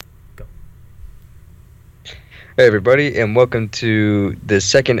Hey everybody, and welcome to the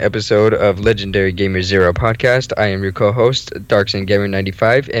second episode of Legendary Gamer Zero podcast. I am your co-host,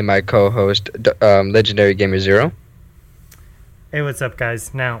 DarkSynGamer95, and my co-host, Legendary Gamer Zero. Hey, what's up,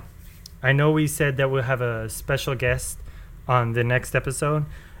 guys? Now, I know we said that we'll have a special guest on the next episode,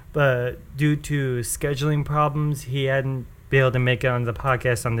 but due to scheduling problems, he hadn't been able to make it on the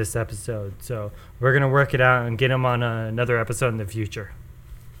podcast on this episode. So we're going to work it out and get him on another episode in the future.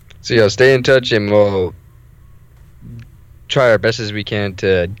 So yeah, stay in touch and we'll try our best as we can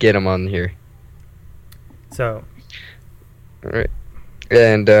to get him on here. So, all right,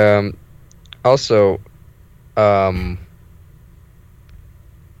 and also, you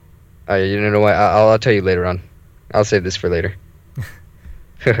know what? I'll tell you later on. I'll save this for later.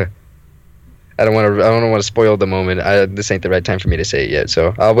 I don't want to spoil the moment. This ain't the right time for me to say it yet,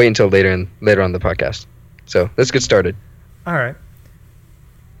 so I'll wait until later on the podcast. So let's get started. all right.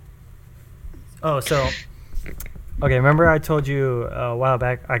 Okay, remember I told you a while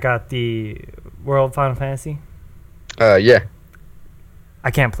back I got the World Final Fantasy? Yeah. I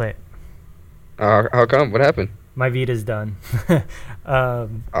can't play it. How come? What happened? My Vita's done.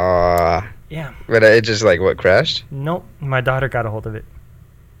 Yeah. But it just what crashed? Nope. My daughter got a hold of it.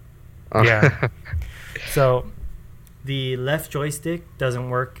 Oh. Yeah. So the left joystick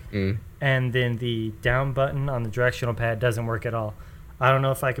doesn't work, and then the down button on the directional pad doesn't work at all. I don't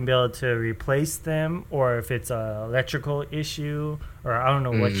know if I can be able to replace them or if it's a electrical issue, or I don't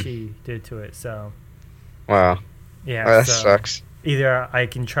know what she did to it. So Wow. yeah, That so sucks. either I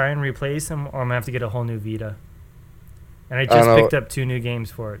can try and replace them or I'm gonna have to get a whole new Vita. And I just picked up 2 new games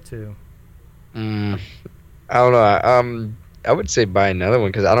for it too. I don't know. I would say buy another one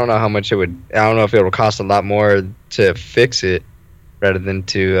because I don't know how much it would. I don't know if it will cost a lot more to fix it rather than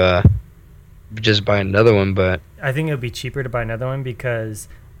to just buy another one. But I think it would be cheaper to buy another one because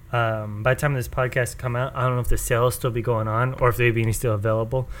by the time this podcast come out, I don't know if the sale will still be going on or if they'd be still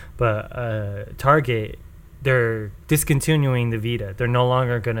available. But Target, they're discontinuing the Vita. They're no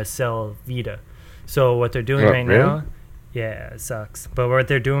longer going to sell Vita. So what they're doing right now, yeah, it sucks. But what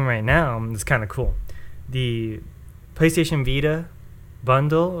they're doing right now is kind of cool. The PlayStation Vita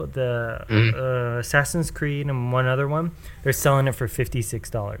bundle, the Assassin's Creed and one other one, they're selling it for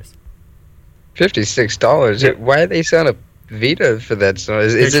 $56. $56. Yeah. Why are they selling a Vita for that? So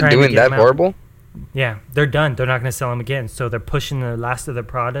is it trying to doing get that 'em out. horrible? Yeah, they're done. They're not going to sell them again. So they're pushing the last of the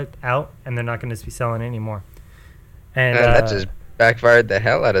product out, and they're not going to be selling it anymore. And That just backfired the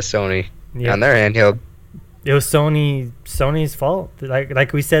hell out of Sony yeah, on their handheld. it was Sony's fault.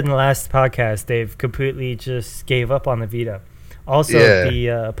 Like we said in the last podcast, they've completely just gave up on the Vita. Also,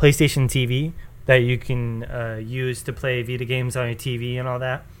 the PlayStation TV that you can use to play Vita games on your TV and all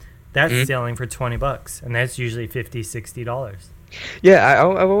that, that's selling for $20, and that's usually $50-$60. Yeah,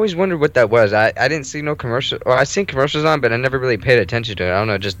 I've always wondered what that was. I didn't see no commercial. Or I seen commercials on, but I never really paid attention to it. I don't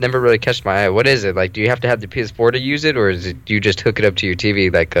know, just never really catch my eye. What is it? Do you have to have the PS4 to use it, or is it you just hook it up to your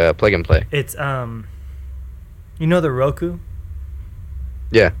TV like plug and play? It's you know the Roku?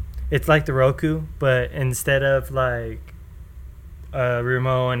 Yeah. It's like the Roku, but instead of like a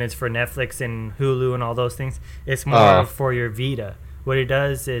remote and it's for Netflix and Hulu and all those things, it's more for your Vita. What it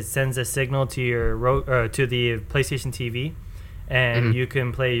does is sends a signal to your to the PlayStation TV, and you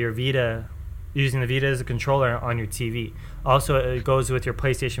can play your Vita using the Vita as a controller on your TV. Also, it goes with your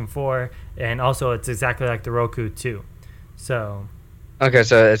PlayStation 4, and also it's exactly like the Roku too. So Okay,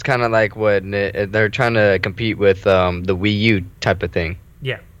 so it's kind of like what they're trying to compete with the Wii U type of thing.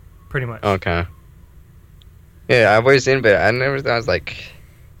 yeah, pretty much. Okay. Yeah, I've always seen, but I never thought I was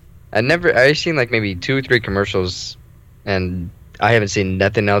I've seen maybe 2 or 3 commercials, and I haven't seen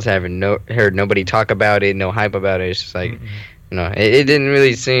nothing else. I haven't heard nobody talk about it, no hype about it. It's just it didn't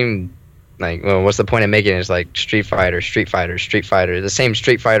really seem well, what's the point of making it? It's like Street Fighter, the same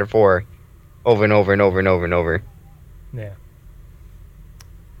Street Fighter 4 over and over and over and over and over. Yeah.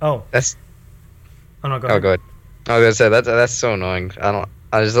 Oh. That's. Oh no, go ahead. Oh, go ahead. I was gonna say that's so annoying.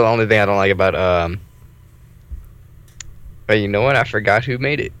 That's the only thing I don't like about But you know what? I forgot who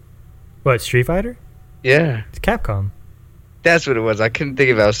made it. What, Street Fighter? Yeah. It's Capcom. That's what it was. I couldn't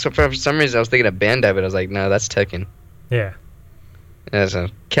think of it. For some reason, I was thinking of Bandai, but I was like, no, that's Tekken. Yeah. Yeah, so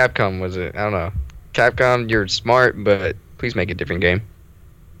Capcom was it? I don't know. Capcom, you're smart, but please make a different game.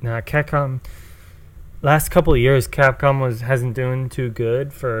 Nah, Capcom. Last couple of years, Capcom hasn't doing too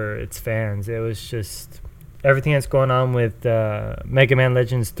good for its fans. It was just everything that's going on with Mega Man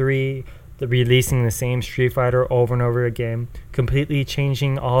Legends 3, releasing the same Street Fighter over and over again, completely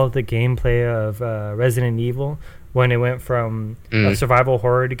changing all of the gameplay of Resident Evil when it went from a survival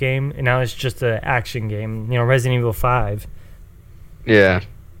horror game, and now it's just an action game. Resident Evil 5. Yeah.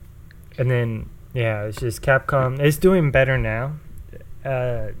 And then Yeah, it's just Capcom. It's doing better now.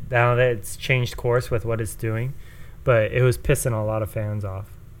 Now that it's changed course with what it's doing, but it was pissing a lot of fans off.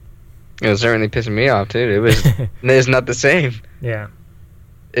 It was certainly pissing me off too. It's not the same. Yeah.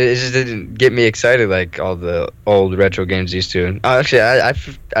 It just didn't get me excited like all the old retro games used to. Actually,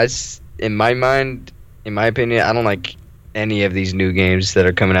 in my mind, in my opinion, I don't like any of these new games that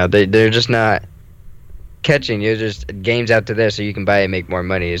are coming out. They're just not catching. You're just games out to there so you can buy it and make more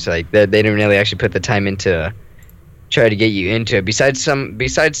money. It's like they didn't really actually put the time into try to get you into it. Besides some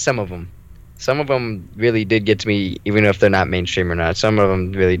of them, some of them really did get to me, even if they're not mainstream or not. Some of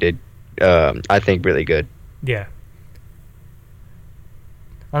them really did. I think really good. Yeah.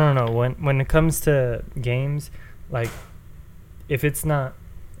 I don't know, when it comes to games, like if it's not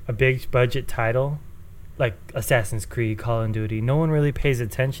a big budget title like Assassin's Creed, Call of Duty, no one really pays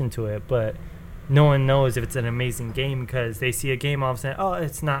attention to it, but no one knows if it's an amazing game because they see a game all of a sudden, oh,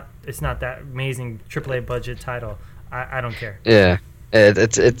 it's not that amazing AAA budget title. I don't care. Yeah.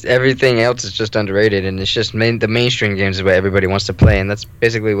 It's everything else is just underrated, and it's just the mainstream games is what everybody wants to play, and that's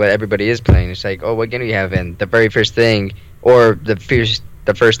basically what everybody is playing. It's like, oh, what game do you have? And the very first thing, or the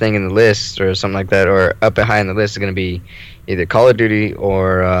first thing in the list, or something like that, or up and high in the list is going to be either Call of Duty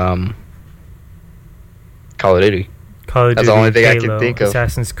or Call of Duty. Call of Duty, that's the only thing Halo, I can think of.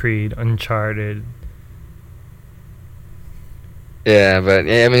 Assassin's Creed, Uncharted. Yeah, but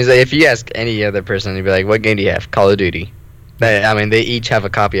I mean, it's like, if you ask any other person, they'd be like, "What game do you have?" Call of Duty. I mean, they each have a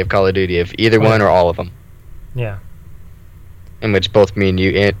copy of Call of Duty, if either one or all of them. Yeah. In which both me and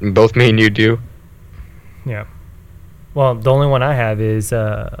you do. Yeah. Well, the only one I have is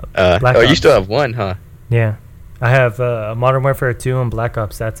Black Ops. You still have one, huh? Yeah, I have Modern Warfare 2 and Black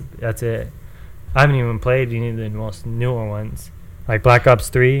Ops. That's it. I haven't even played any of the most newer ones, like Black Ops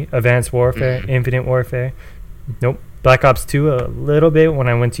 3, Advanced Warfare, Infinite Warfare. Nope. Black Ops 2 a little bit when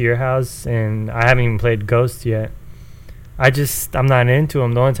I went to your house, and I haven't even played Ghost yet. I'm not into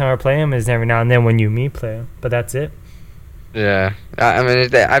them. The only time I play them is every now and then when you and me play them, but that's it. Yeah, I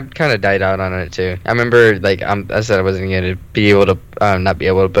mean, I've kind of died out on it too. I remember, like, I said I wasn't going to be able to, not be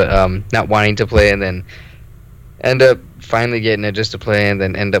able to, but not wanting to play, and then end up finally getting it just to play, and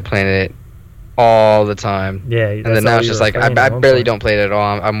then end up playing it all the time. Yeah, and then now it's just like I barely don't play it at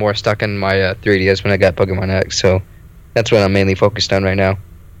all. I'm more stuck in my 3DS when I got Pokemon X, so that's what I'm mainly focused on right now.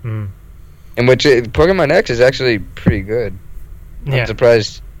 In which Pokemon X is actually pretty good. I'm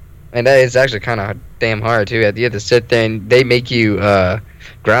surprised. And that is actually kind of damn hard, too. You have to sit there, and they make you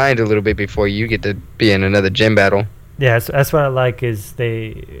grind a little bit before you get to be in another gym battle. Yeah, that's what I like, is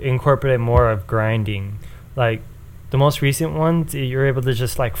they incorporate more of grinding. Like, the most recent ones, you're able to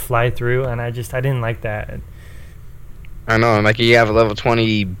just, like, fly through, and I didn't like that. I know. Like, you have a level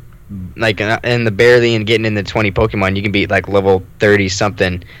 20, like, in the barely and getting into 20 Pokemon, you can beat, like, level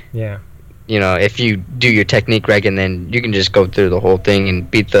 30-something. Yeah. You know, if you do your technique right, and then you can just go through the whole thing and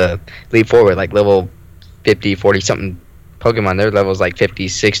beat the leap forward, like level 50, 40-something Pokemon. Their level's like 50,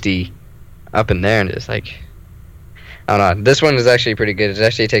 60 up in there, and it's like, I don't know. This one is actually pretty good. It's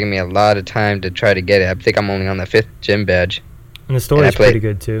actually taking me a lot of time to try to get it. I think I'm only on the 5th gym badge. And the story's pretty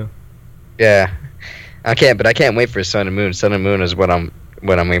good, too. Yeah. I can't wait for Sun and Moon. Sun and Moon is what I'm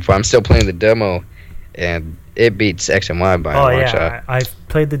waiting for. I'm still playing the demo, and it beats X and Y by a long shot. I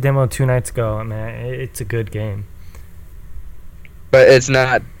played the demo 2 nights ago. Man, it's a good game. But it's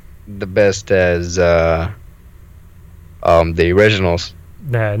not the best as the originals.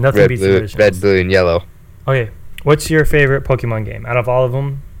 Nah, nothing beats the originals. Red, blue, and yellow. Okay, what's your favorite Pokemon game? Out of all of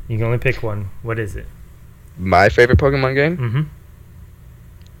them, you can only pick one. What is it? My favorite Pokemon game?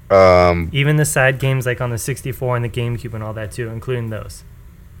 Even the side games like on the 64 and the GameCube and all that too, including those.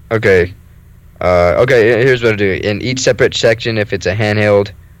 Okay. Here's what I do. In each separate section, if it's a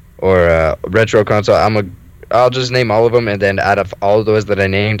handheld or a retro console, I'll just name all of them, and then out of all of those that I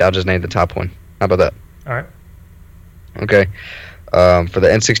named, I'll just name the top one. How about that? All right. Okay. For the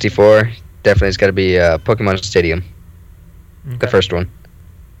N64, definitely it's got to be Pokemon Stadium, the first one.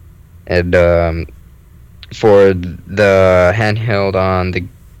 And for the handheld on the...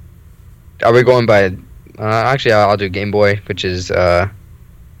 Are we going by... actually, I'll do Game Boy, which is...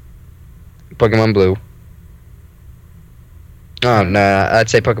 Pokemon Blue. Oh, no, I'd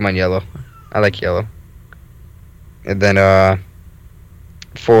say Pokemon Yellow. I like Yellow. And then,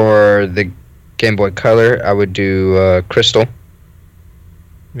 for the Game Boy Color, I would do, Crystal.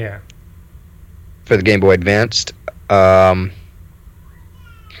 Yeah. For the Game Boy Advanced, it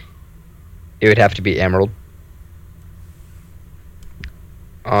would have to be Emerald.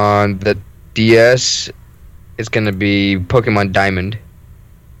 On the DS, it's going to be Pokemon Diamond.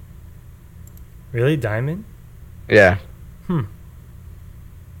 Really? Diamond? Yeah.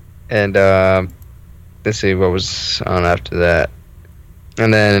 And let's see what was on after that.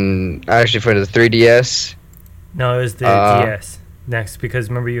 And then actually for the 3DS, No, it was the DS next because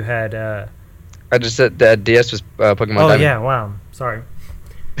remember you had. I just said that DS was Pokemon Oh Diamond. yeah! Wow. Sorry.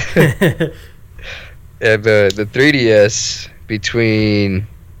 Yeah, the 3DS between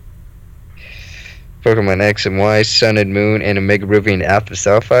Pokemon X and Y, Sun and Moon, and Omega Ruby and Alpha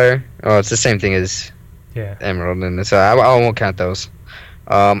Sapphire. Oh, it's the same thing as Yeah. Emerald, and so I won't count those.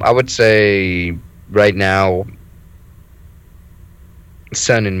 I would say right now,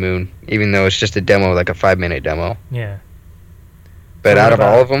 Sun and Moon, even though it's just a demo, like a 5-minute demo. Yeah. But So out of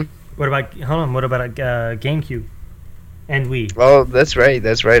all of them, what about hold on? What about GameCube and Wii? oh, that's right.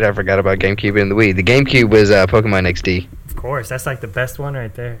 I forgot about GameCube and the Wii. The GameCube was Pokemon XD. Of course, that's like the best one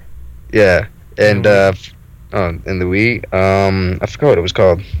right there. Yeah, and And and the Wii. I forgot what it was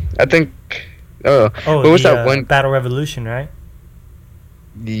called. I think. Oh, what was that one? Battle Revolution, right?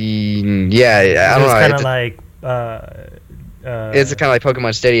 Yeah, I don't It was know. kind of It's, like. it's kind of like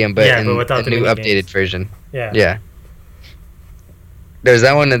Pokemon Stadium, but Yeah, in but without a the new mini updated games. version. Yeah. Yeah. There's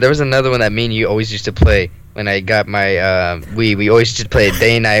that one, and there was another one that me and you always used to play when I got my Wii. We always used to play it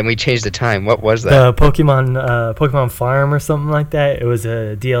day and night, and we changed the time. What was that? The Pokemon Farm or something like that. It was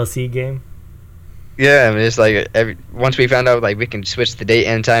a DLC game. Yeah, I mean, it's like once we found out like we can switch the date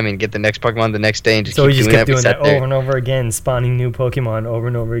and time and get the next Pokemon the next day and just So we keep just doing kept that. We doing sat that there over and over again, spawning new Pokemon over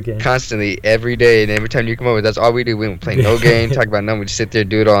and over again. constantly every day, and every time you come over, that's all we do. We don't play no game, talk about nothing. We just sit there,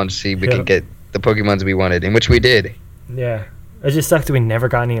 do it all, and see if we Yeah. can get the Pokemons we wanted, and which we did. Yeah. It just sucked that we never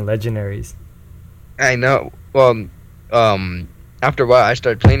got any legendaries. I know. Well, after a while, I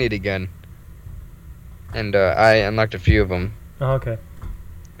started playing it again, and I unlocked a few of them. Oh, okay.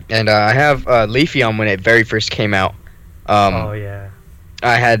 And I have Leafeon when it very first came out. Oh yeah.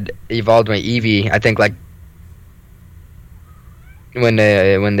 I had evolved my Eevee. I think like when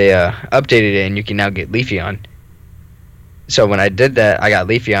they updated it, and you can now get Leafeon. So when I did that, I got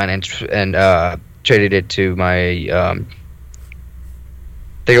Leafeon and traded it to my. I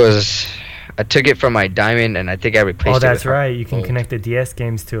think it was. I took it from my Diamond, and I think I replaced it. Oh, that's with right. You can Gold. connect the DS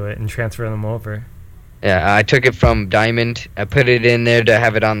games to it and transfer them over. Yeah, I took it from Diamond. I put it in there to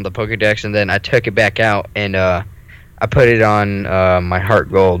have it on the Pokédex, and then I took it back out and I put it on my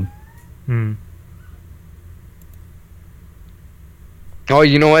Heart Gold. Hmm. Oh,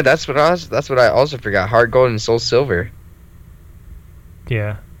 you know what? That's what I also forgot. Heart Gold and Soul Silver.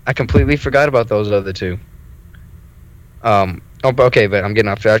 Yeah. I completely forgot about those other two. Okay, but I'm getting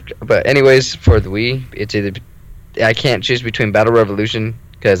off track. But anyways, for the Wii, it's either I can't choose between Battle Revolution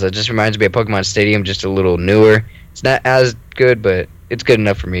because it just reminds me of Pokemon Stadium, just a little newer. It's not as good, but it's good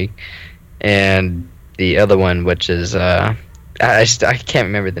enough for me. And the other one, which is I can't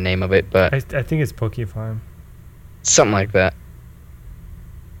remember the name of it, but I think it's Pokefarm. something like that.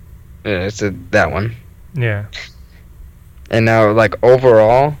 Yeah, it's that one. Yeah. And now, like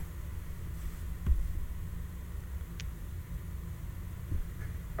overall,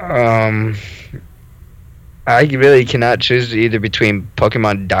 I really cannot choose either between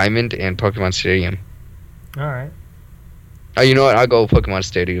Pokemon Diamond and Pokemon Stadium. All right. Oh, you know what? I'll go with Pokemon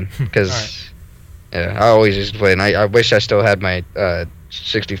Stadium because yeah, I always used to play it. And I wish I still had my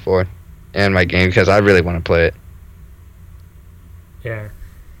 64 and my game because I really want to play it. Yeah.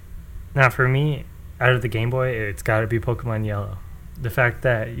 Now, for me, out of the Game Boy, it's got to be Pokemon Yellow. The fact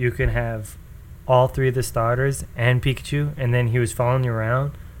that you can have all three of the starters and Pikachu, and then he was following you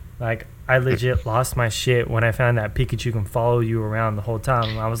around. Like, I legit lost my shit when I found that Pikachu can follow you around the whole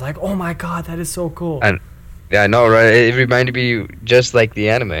time. I was like, oh my god, that is so cool. Yeah, I know, right? It reminded me just like the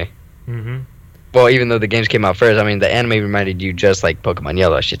anime. Mm-hmm. Well, even though the games came out first, I mean, the anime reminded you just like Pokemon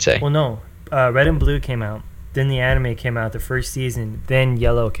Yellow, I should say. Well, no. Red and Blue came out. Then the anime came out the first season. Then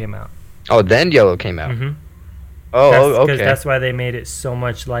Yellow came out. Oh, then Yellow came out. Mm-hmm. Oh, Because okay. that's why they made it so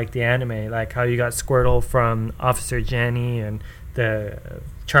much like the anime. Like how you got Squirtle from Officer Jenny and the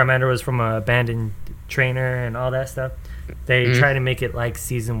Charmander was from a abandoned trainer and all that stuff. They try to make it like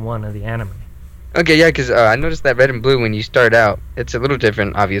season 1 of the anime. Okay, yeah, because I noticed that Red and Blue, when you start out, it's a little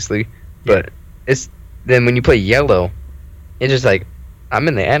different, obviously. But it's then when you play Yellow, it's just like, I'm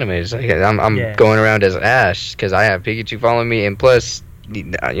in the anime. It's like, I'm going around as Ash because I have Pikachu following me. And plus, you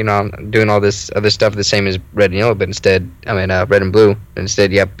know, I'm doing all this other stuff the same as Red and Yellow, but instead, Red and Blue.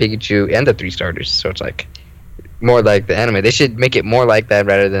 Instead, you have Pikachu and the 3 starters. So it's like more like the anime. They should make it more like that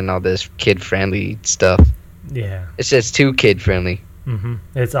rather than all this kid-friendly stuff. Yeah. It's just too kid-friendly. Mm-hmm.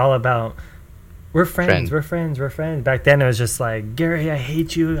 It's all about we're friends, Friend. we're friends, we're friends. Back then it was just like, Gary, I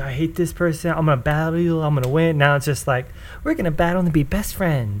hate you, I hate this person, I'm gonna battle you, I'm gonna win. Now it's just like, we're gonna battle and be best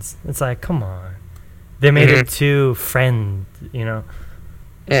friends. It's like, come on. They made it too friend, you know.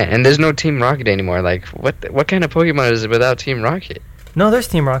 Yeah, and there's no Team Rocket anymore. Like, what kind of Pokemon is it without Team Rocket? No, there's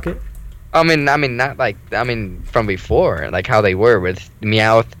Team Rocket. Not like from before, like how they were with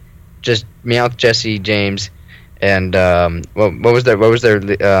Meowth, just Meowth, Jesse, James, and what was their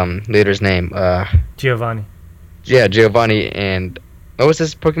leader's name? Giovanni. Yeah, Giovanni, and what was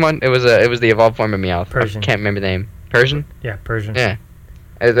this Pokemon? It was the evolved form of Meowth. Persian. I can't remember the name. Persian? Yeah, Persian. Yeah.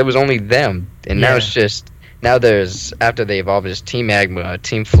 It was only them, and now Yeah. it's just there's after they evolve, it's Team Magma,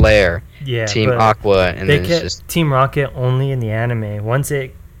 Team Flare, Yeah, Team but Aqua, and they then it's kept just Team Rocket only in the anime. Once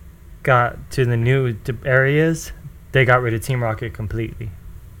it got to the new areas, they got rid of Team Rocket completely.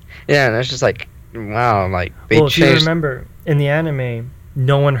 yeah, and it's just like wow, like they Well, if you changed. remember, in the anime,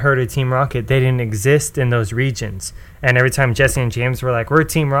 no one heard of Team Rocket. They didn't exist in those regions. And every time Jesse and James were like, "We're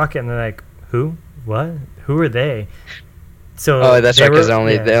Team Rocket," and they're like, "Who? What? Who are they?" So Oh, that's they right, because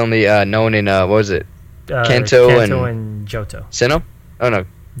were- they only known in what was it? Kanto Kanto and Johto. Sinnoh? Oh no,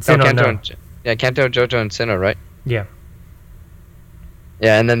 Sinnoh, Kanto no. and Kanto, Johto, and Sinnoh, right? Yeah.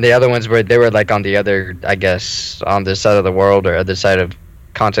 Yeah, and then the other ones they were like on the other, I guess, on this side of the world or other side of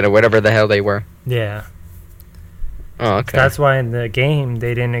continent or whatever the hell they were. Yeah. Oh, okay. That's why in the game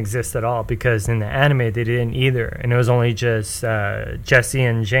they didn't exist at all, because in the anime they didn't either, and it was only just Jesse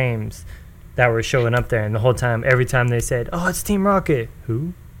and James that were showing up there, and the whole time, every time they said, "Oh, it's Team Rocket,"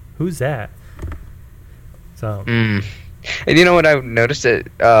 who's that? So Mm. And you know what I noticed it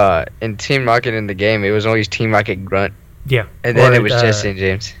in Team Rocket in the game, it was always Team Rocket Grunt, yeah, and then Or, it was Jesse and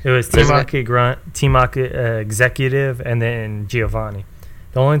James. it was Team Wasn't it? Rocket Grunt, Team Rocket Executive, and then Giovanni.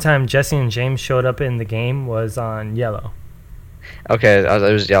 The only time Jesse and James showed up in the game was on Yellow. Okay,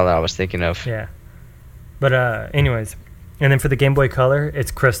 it was Yellow I was thinking of. Yeah, but anyways, and then for the Game Boy Color,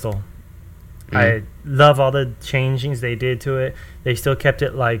 it's Crystal. I love all the changings they did to it. They still kept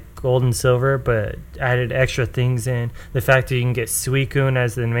it like gold and silver, but added extra things in. The fact that you can get Suicune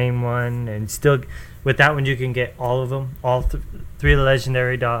as the main one, and still with that one you can get all of them, three of the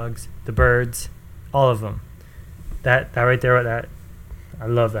legendary dogs, the birds, all of them. That right there, that I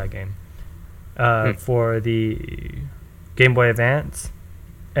love that game. For the Game Boy Advance,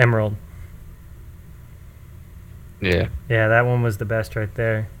 Emerald. Yeah. Yeah, that one was the best right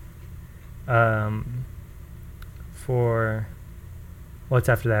there. For what's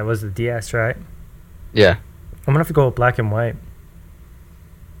after that was the DS, right? Yeah. I'm gonna have to go with Black and White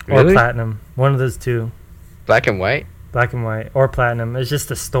or Really? Platinum. One of those two, Black and White? Black and White or Platinum. It's just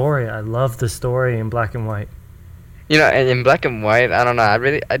the story. I love the story in Black and White. You know, and in Black and White, I don't know. I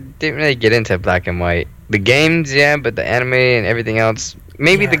didn't really get into Black and White. The games, yeah, but the anime and everything else,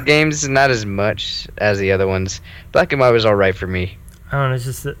 maybe the Yeah. games not as much as the other ones. Black and White was all right for me. I don't know. It's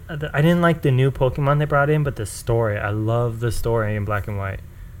just I didn't like the new Pokemon they brought in, but the story. I love the story in Black and White.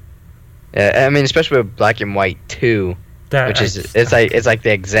 Yeah, I mean, especially with Black and White 2, which is it's like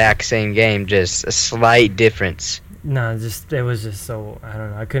the exact same game, just a slight difference. No, it was just so I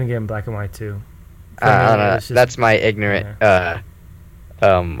don't know. I couldn't get in Black and White too. For I me, don't it know. was just- That's my ignorant. What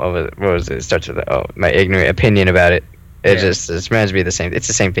was it? It starts with my ignorant opinion about it. It just reminds me of the same. It's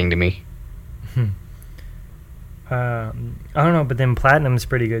the same thing to me. I don't know, but then Platinum's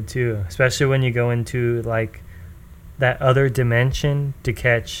pretty good too, especially when you go into like that other dimension to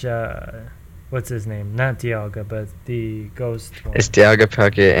catch what's his name? Not Dialga, but the ghost one. It's Dialga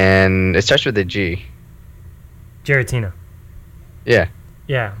Pocket, and it starts with a G. Giratina. Yeah.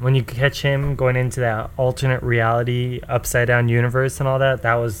 Yeah, when you catch him going into that alternate reality, upside down universe and all that,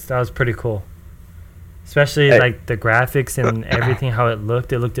 that was pretty cool. Especially like the graphics and everything, how it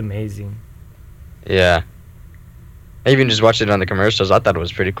looked amazing. Yeah. I even just watched it on the commercials. I thought it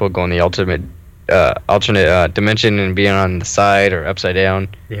was pretty cool going the alternate dimension and being on the side or upside down.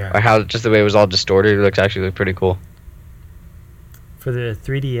 Yeah. Or how just the way it was all distorted. It actually looked pretty cool. For the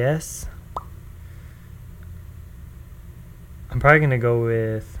 3DS, I'm probably gonna go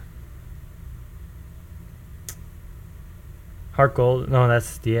with Heart Gold. No,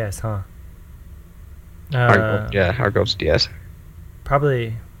 that's DS, huh? Heart Gold's DS.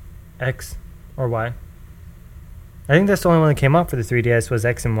 Probably X or Y. I think that's the only one that came out for the 3DS was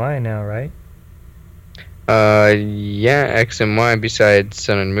X and Y now, right? Yeah, X and Y besides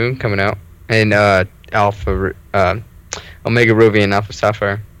Sun and Moon coming out, and Omega Ruby and Alpha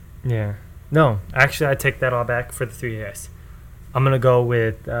Sapphire. Yeah. No, actually, I take that all back for the 3DS. I'm gonna go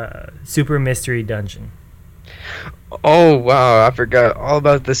with Super Mystery Dungeon. Oh wow, I forgot all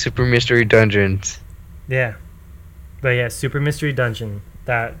about the Super Mystery Dungeons. Yeah, but yeah, Super Mystery Dungeon.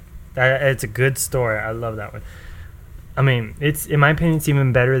 That it's a good story. I love that one. I mean, it's in my opinion, it's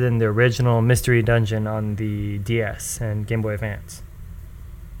even better than the original Mystery Dungeon on the DS and Game Boy Advance.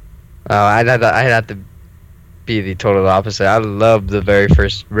 Oh, I'd have to be the total opposite. I love the very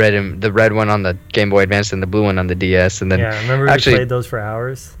first the red one on the Game Boy Advance and the blue one on the DS, and then Yeah, remember we actually, played those for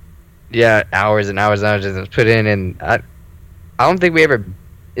hours? yeah, hours and hours and hours just put in, and I don't think we ever.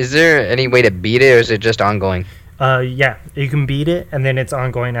 Is there any way to beat it, or is it just ongoing? Yeah, you can beat it, and then it's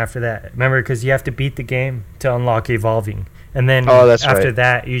ongoing after that. Remember, because you have to beat the game to unlock evolving, and then That's after right.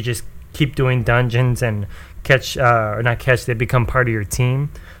 that, you just keep doing dungeons and catch, or not catch. They become part of your team,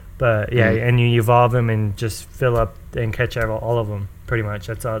 but yeah, and you evolve them and just fill up and catch all of them. Pretty much,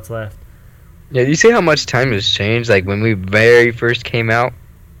 that's all it's left. Yeah, you see how much time has changed? Like when we very first came out,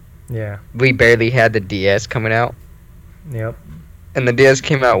 Yeah. we barely had the DS coming out. Yep. And the DS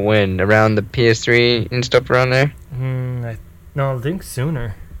came out when? Around the PS3 and stuff around there? No, I think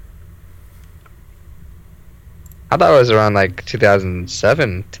sooner. I thought it was around like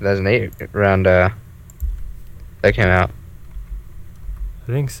 2007, 2008, around that came out.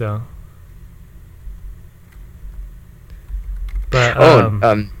 I think so. But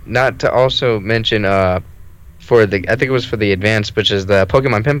not to also mention for the I think it was for the Advance, which is the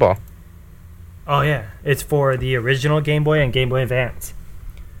Pokemon Pinball. oh yeah, it's for the original Game Boy and Game Boy Advance.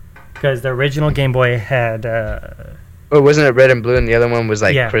 Because the original Game Boy had Oh, wasn't it red and blue, and the other one was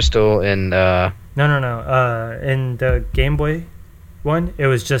like Yeah. crystal and no. In the Game Boy one, it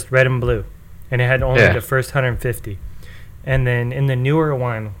was just red and blue, and it had only Yeah. the first 150. And then in the newer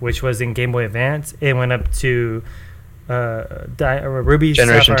one, which was in Game Boy Advance, it went up to Ruby,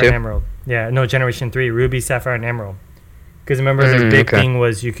 Generation Sapphire, 2? and Emerald. Yeah, no, Generation 3, Ruby, Sapphire, and Emerald. Because remember, the big okay. thing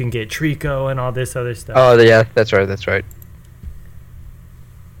was you can get Trico and all this other stuff. Oh yeah, that's right, that's right.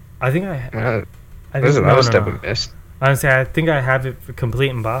 I think That was a step we missed. Honestly, I think I have it for complete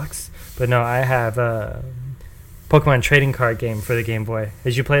in box, but no, I have a Pokemon trading card game for the Game Boy.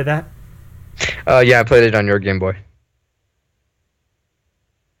 Did you play that? Yeah, I played it on your Game Boy.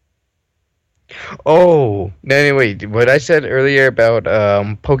 Oh, no, anyway, what I said earlier about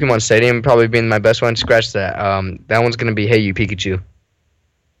Pokemon Stadium probably being my best one, scratch that. That one's gonna be Hey You Pikachu.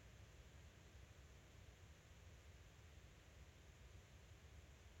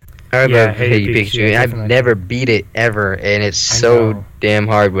 I Yeah, love Hey Hey You You Pikachu, Pikachu. And I've definitely. never beat it ever, and it's I so know. damn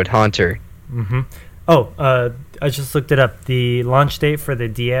hard with Haunter. Mm-hmm. Oh, I just looked it up. The launch date for the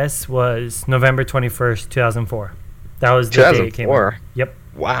DS was November 21st, 2004. That was the day it came out. 2004. Yep.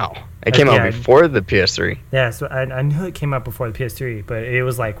 Wow, it came out yeah. before the PS3. Yeah, so I knew it came out before the PS3, but it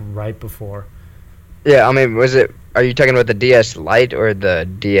was like right before. Yeah, I mean, was it? Are you talking about the DS Lite or the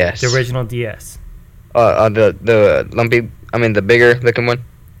DS? The original DS. The lumpy. I mean, the bigger looking one.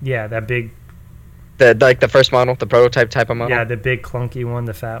 Yeah, that big. The first model, the prototype type of model. Yeah, the big clunky one,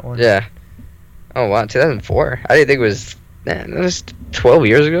 the fat one. Yeah. Oh wow, 2004. I didn't think it was. Man, that was 12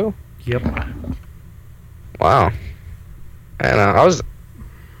 years ago. Yep. Wow. And I was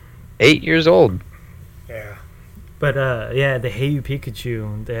 8 years old. Yeah. But yeah, the Hey You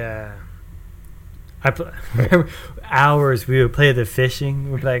Pikachu. Remember hours we would play the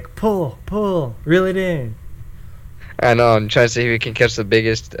fishing. We'd be like, pull, reel it in. I know. I'm trying to see if we can catch the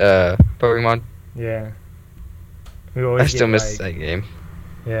biggest Pokemon. Yeah. We I always still get, miss like, that game.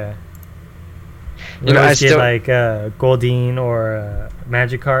 Yeah. You know, I always get still- like Goldeen or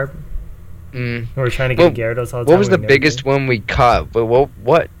Magikarp. Mm. We were trying to get Gyarados all the time. What was we the never biggest did. one we caught? But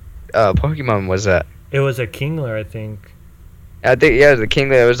what Pokemon was that? It was a Kingler, I think. I think yeah, the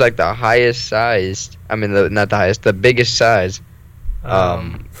King. It was like the highest sized. I mean, not the highest, the biggest size.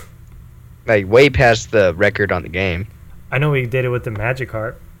 Like way past the record on the game. I know we did it with the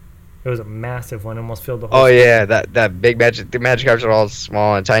Magikarp. It was a massive one, almost filled the whole. Oh yeah, that big magic. The Magikarps are all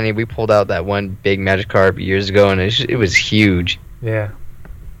small and tiny. We pulled out that one big Magikarp years ago, and it was huge. Yeah.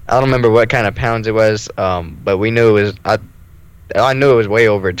 I don't remember what kind of pounds it was, but we knew it was. I knew it was way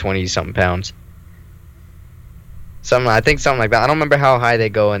over 20-something pounds. I think something like that. I don't remember how high they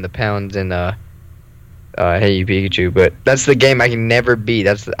go in the pounds in Hey You Pikachu, but that's the game I can never beat.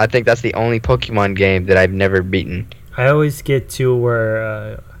 I think that's the only Pokemon game that I've never beaten. I always get to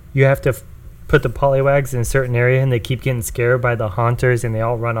where you have to put the Poliwags in a certain area, and they keep getting scared by the Haunters, and they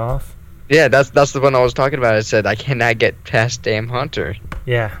all run off. Yeah, that's the one I was talking about. I said I cannot get past damn Haunter.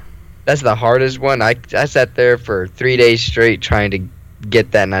 Yeah. That's the hardest one. I sat there for 3 days straight trying to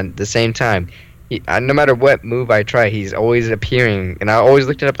get that, and at the same time, no matter what move I try, he's always appearing, and I always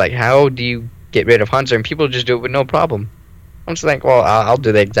looked it up like, how do you get rid of Haunter? And people just do it with no problem. I'm just like, well, I'll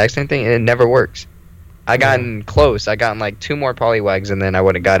do the exact same thing, and it never works. I gotten close. I gotten like 2 more Poliwags, and then I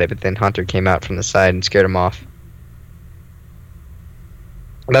would have got it, but then Haunter came out from the side and scared him off.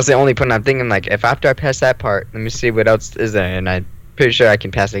 That's the only point I'm thinking, like, if after I pass that part, let me see what else is there, and I'm pretty sure I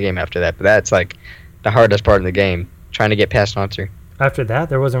can pass the game after that, but that's like the hardest part of the game, trying to get past Haunter. After that,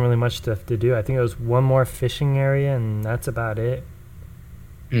 there wasn't really much stuff to do. I think it was one more fishing area, and that's about it.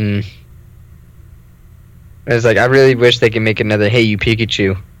 Hmm. It's like I really wish they could make another Hey You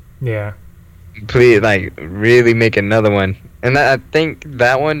Pikachu. Yeah. Please, like, really make another one. And I think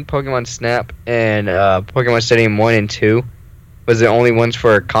that one, Pokemon Snap and Pokemon Stadium 1 and 2, was the only ones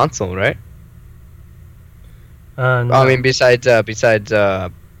for console, right? No. I mean, besides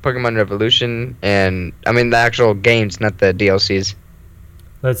Pokemon Revolution and I mean the actual games, not the DLCs.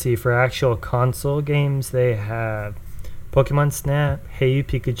 Let's see. For actual console games, they have Pokemon Snap, Hey You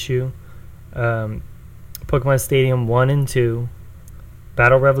Pikachu, Pokemon Stadium 1 and 2,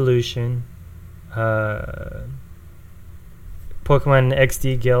 Battle Revolution, Pokemon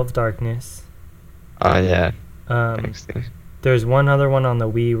XD Gale of Darkness. Oh yeah. There's one other one on the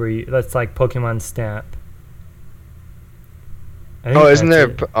Wii that's like Pokemon Snap. Oh, isn't there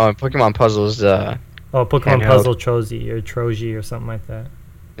Pokemon Puzzles? Pokemon handheld. Puzzle Troji or something like that.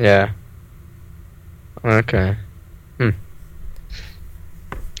 Yeah. Okay.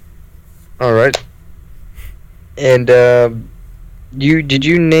 All right. And did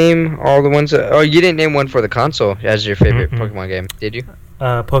you name all the ones? You didn't name one for the console as your favorite Pokemon game, did you?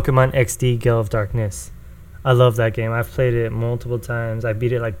 Pokemon XD Gale of Darkness. I love that game. I've played it multiple times. I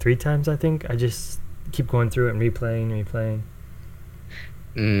beat it like 3 times, I think. I just keep going through it and replaying.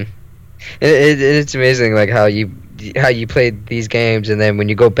 It's amazing, like how you played these games, and then when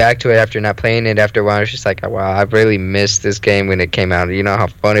you go back to it after not playing it after a while, it's just like, wow, I really missed this game when it came out. You know how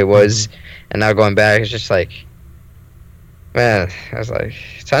fun it was, and now going back, it's just like, man, I was like,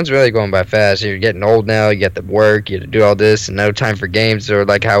 time's really going by fast. You're getting old now. You got the work. You have to do all this, and no time for games or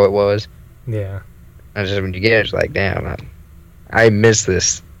like how it was. Yeah. And just when you get it, it's like, damn, I miss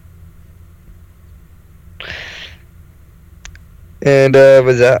this. And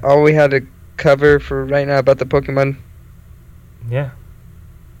was that all we had to cover for right now about the Pokemon? Yeah.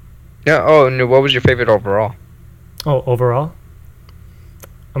 Yeah. Oh, no. What was your favorite overall? Oh, overall,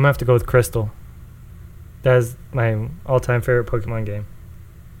 I'm gonna have to go with Crystal. That is my all-time favorite Pokemon game.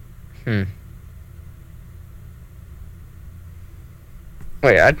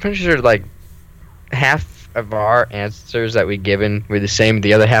 Wait, I'm pretty sure like half of our answers that we given were the same.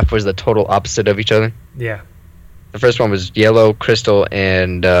 The other half was the total opposite of each other. Yeah. The first one was Yellow, Crystal,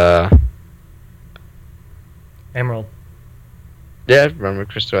 and Emerald. Yeah, remember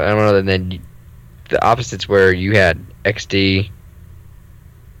Crystal, Emerald, and then the opposites were you had XD.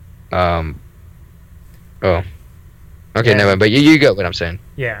 Oh. Okay, Yeah. never mind. But you got what I'm saying.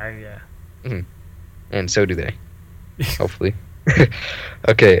 Yeah. And so do they. Hopefully.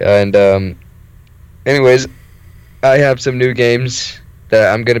 Okay, and anyways, I have some new games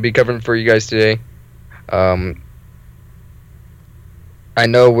that I'm gonna be covering for you guys today. I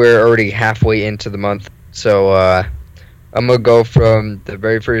know we're already halfway into the month, so I'm gonna go from the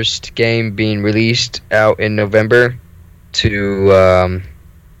very first game being released out in November to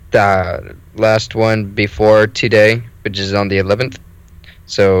the last one before today, which is on the 11th.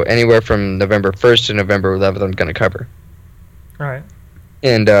 So anywhere from November 1st to November 11th, I'm gonna cover. All right.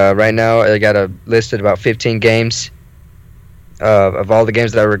 And right now, I got a list of about 15 games of all the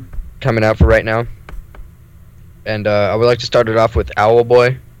games that are coming out for right now. And I would like to start it off with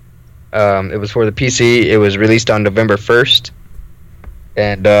Owlboy. It was for the PC. It was released on November 1st.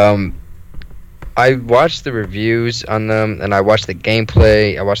 And I watched the reviews on them, and I watched the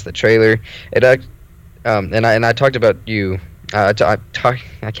gameplay. I watched the trailer. And I talked about you. I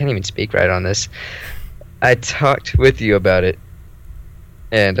can't even speak right on this. I talked with you about it.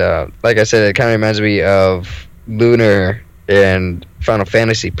 And like I said, it kind of reminds me of Lunar and Final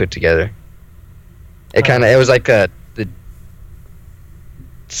Fantasy put together. It was like the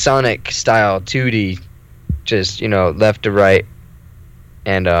Sonic style 2D, just left to right,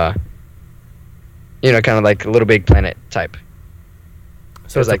 and kind of like a Little Big Planet type.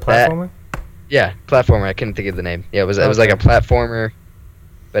 So it was like a platformer? That. Yeah, platformer. I couldn't think of the name. Yeah, it was like a platformer,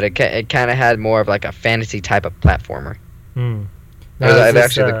 but it kind of had more of like a fantasy type of platformer. Now, it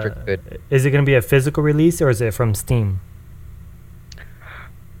actually looked pretty good. Is it going to be a physical release or is it from Steam?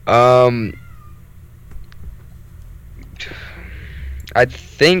 I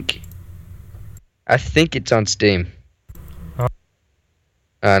think it's on Steam. No,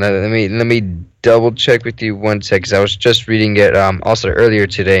 let me double check with you one sec, because I was just reading it also earlier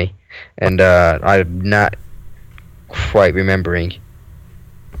today, and I'm not quite remembering.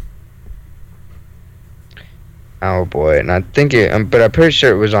 Oh boy, and I think but I'm pretty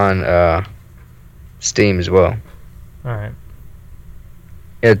sure it was on Steam as well. All right.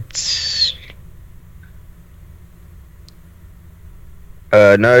 It's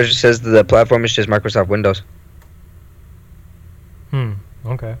no, it just says the platform is just Microsoft Windows.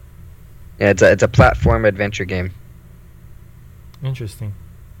 Yeah, it's a platform adventure game. Interesting.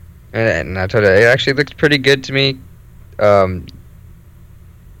 And I told you, it actually looks pretty good to me. Um,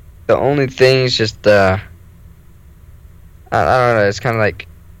 the only thing is just I don't know. It's kind of like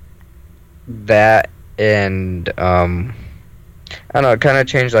that, and I don't know. It kind of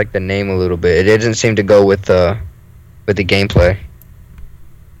changed like the name a little bit. It didn't seem to go with the gameplay.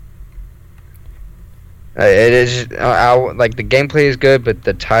 It is like the gameplay is good, but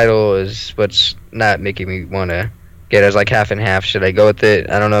the title is what's not making me want to get it. As like half and half. Should I go with it?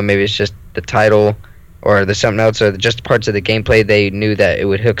 I don't know. Maybe it's just the title, or there's something else, or just parts of the gameplay they knew that it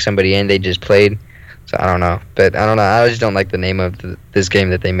would hook somebody in. They just played. So I don't know. But I don't know. I just don't like the name of this game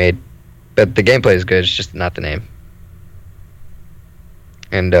that they made. But the gameplay is good. It's just not the name.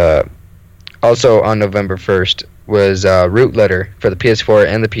 And also on November 1st was Root Letter for the PS4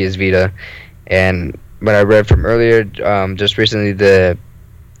 and the PS Vita. And what I read from earlier, just recently, the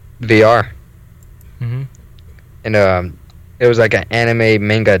VR. Mm-hmm. And it was like an anime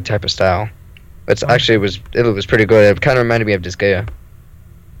manga type of style. It's actually it was pretty good. It kind of reminded me of Disgaea.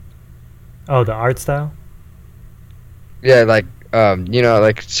 Oh, the art style? Yeah, like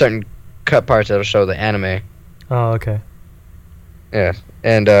like certain cut parts that'll show the anime. Oh, okay. Yeah,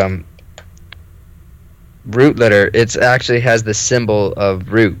 and Root Letter, it's actually has the symbol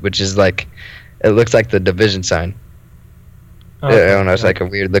of root, which is like, it looks like the division sign. Oh, I don't know, it's like a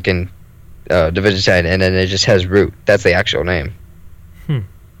weird looking division sign, and then it just has root. That's the actual name.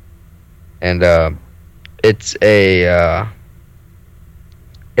 And it's a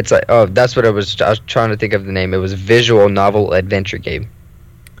it's like, oh, that's what I was trying to think of the name. It was a visual novel adventure game.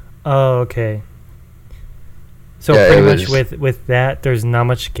 Oh, okay. So Yeah, pretty much with that, there's not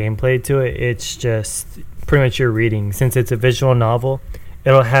much gameplay to it. It's just pretty much your reading. Since it's a visual novel,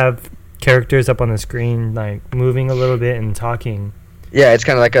 it'll have characters up on the screen, like moving a little bit and talking. Yeah, it's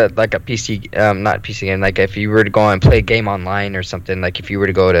kind of like a PC, not PC game. Like if you were to go and play a game online or something. Like if you were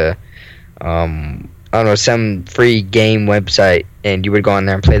to go to, I don't know, some free game website, and you would go on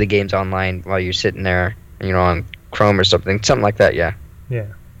there and play the games online while you're sitting there, on Chrome or something like that. Yeah. Yeah.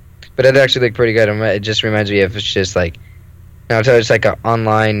 But it actually looked pretty good. It just reminds me of, it's just like, it's like an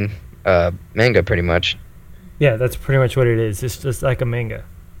online manga, pretty much. Yeah, that's pretty much what it is. It's just like a manga.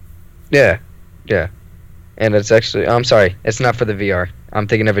 Yeah, yeah. And it's actually, I'm sorry, it's not for the VR. I'm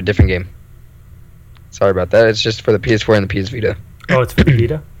thinking of a different game. Sorry about that. It's just for the PS4 and the PS Vita. Oh, it's for the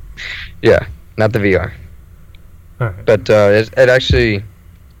Vita? Yeah, not the VR. Alright. But it actually,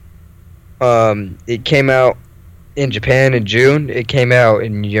 it came out in Japan in June. It came out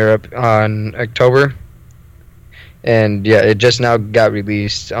in Europe on October. And yeah, it just now got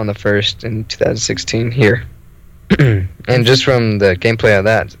released on the 1st in 2016 here. And just from the gameplay of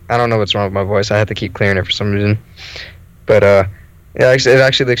that, I don't know what's wrong with my voice. I have to keep clearing it for some reason. But it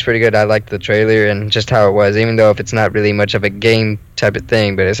actually looks pretty good. I like the trailer and just how it was, even though if it's not really much of a game type of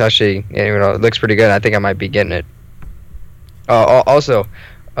thing. But it's actually, it looks pretty good. I think I might be getting it. Also,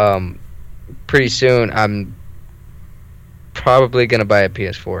 pretty soon I'm probably gonna buy a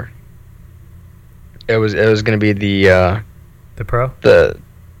PS4. It was gonna be the Pro?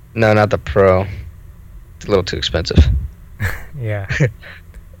 No, not the Pro. It's a little too expensive. Yeah.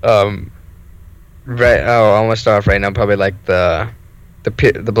 Right. Oh, I'm gonna start off right now. Probably like the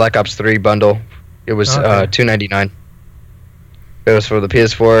Black Ops 3 bundle. It was $299. It was for the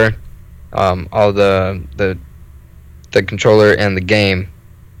PS4, all the controller and the game,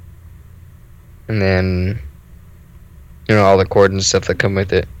 and then all the cords and stuff that come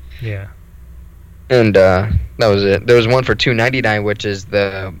with it. Yeah. And that was it. There was one for $299, which is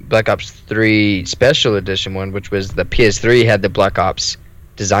the Black Ops 3 Special Edition one, which was the PS3 had the Black Ops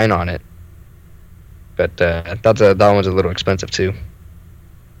design on it. But that one's a little expensive too.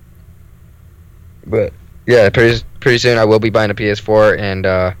 But yeah, pretty soon I will be buying a PS4, and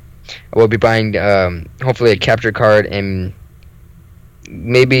I will be buying hopefully a capture card, and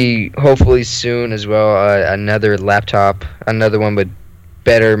maybe hopefully soon as well another laptop, another one with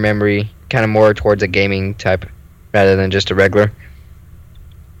better memory, kind of more towards a gaming type rather than just a regular.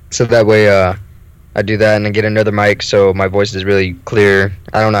 So that way I do that and I get another mic so my voice is really clear.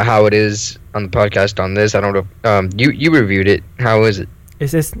 I don't know how it is on the podcast on this. I don't know. You reviewed it. How is it?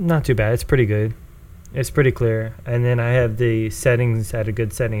 It's not too bad. It's pretty good. It's pretty clear. And then I have the settings at a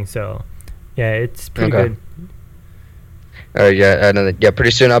good setting, so yeah, it's pretty good. Yeah.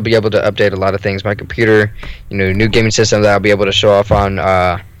 Pretty soon I'll be able to update a lot of things. My computer, new gaming system that I'll be able to show off on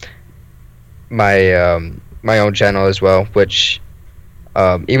my own channel as well. Which,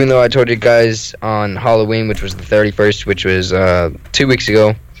 even though I told you guys on Halloween, which was the 31st, which was 2 weeks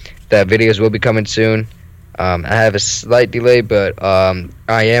ago, that videos will be coming soon. I have a slight delay, but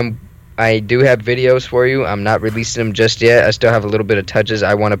I I do have videos for you. I'm not releasing them just yet. I still have a little bit of touches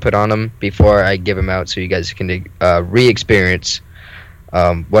I want to put on them before I give them out, so you guys can re-experience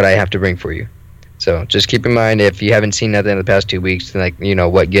what I have to bring for you. So just keep in mind, if you haven't seen nothing in the past 2 weeks, then, like, you know,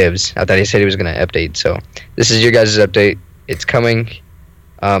 what gives. I thought he said he was going to update. So this is your guys' update. It's coming.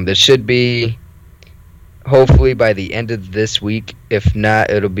 It should be hopefully by the end of this week. If not,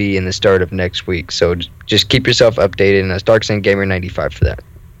 it'll be in the start of next week. So just keep yourself updated, and that's DarkSaintGamer95 for that.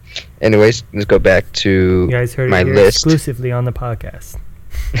 Anyways, let's go back to You guys heard my it here list. exclusively on the podcast.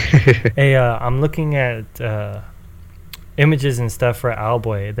 Hey, I'm looking at images and stuff for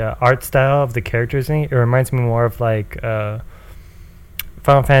Owlboy. The art style of the characters in it reminds me more of like Final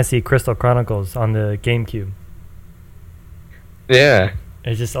Fantasy Crystal Chronicles on the GameCube. Yeah.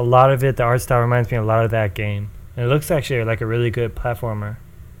 It's just a lot of it. The art style reminds me a lot of that game. And it looks actually like a really good platformer.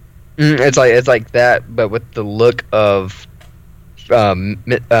 It's like that, but with the look of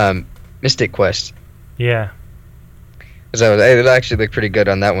Mystic Quest. Yeah. So it actually looked pretty good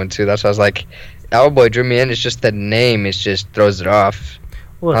on that one too. That's why I was like, Owlboy drew me in. It's just the name. It just throws it off.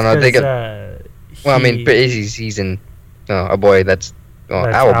 Well, I don't know. Well, I mean, he's in a boy that's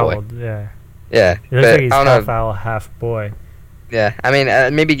Owlboy. Yeah. Yeah. It looks like he's I don't half know. owl, half boy. Yeah. I mean,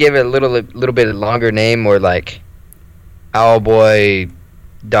 maybe give it a little bit longer name, or like Owlboy,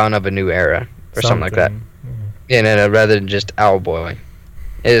 Dawn of a New Era, or something like that. Yeah, no, rather than just Owlboy.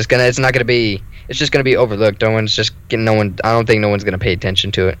 It's not gonna be. It's just gonna be overlooked. I don't think no one's gonna pay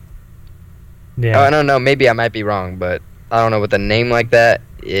attention to it. Yeah. I don't know. Maybe I might be wrong, but I don't know. With a name like that,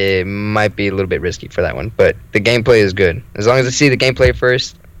 it might be a little bit risky for that one. But the gameplay is good. As long as I see the gameplay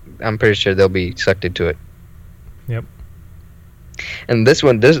first, I'm pretty sure they'll be sucked into it. Yep. And this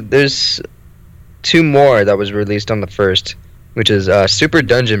one, there's 2 more that was released on the first, which is Super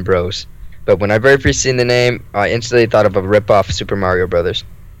Dungeon Bros. But when I very first seen the name, I instantly thought of a rip-off Super Mario Brothers.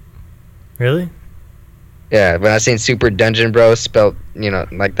 Really? Yeah, when I seen Super Dungeon Bros spelled,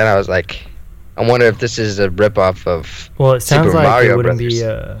 like that, I was like, I wonder if this is a rip-off of Well, it sounds Super like Mario it wouldn't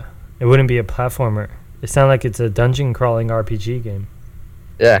Brothers. it wouldn't be a platformer. It sounds like it's a dungeon crawling RPG game.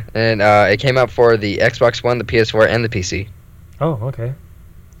 Yeah, and it came out for the Xbox One, the PS4, and the PC. Oh, okay.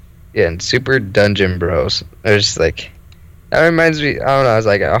 Yeah, and Super Dungeon Bros. There's like, that reminds me. I don't know. I was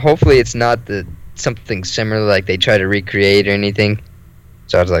like, hopefully it's not something similar, like they try to recreate or anything.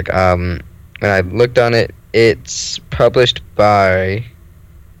 So I was like, when I looked on it, it's published by.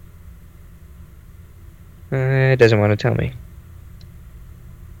 It doesn't want to tell me.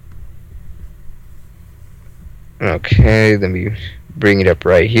 Okay, let me bring it up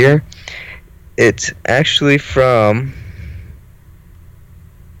right here. It's actually from.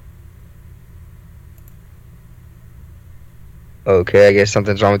 Okay, I guess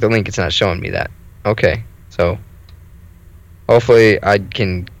something's wrong with the link. It's not showing me that. Okay, so hopefully I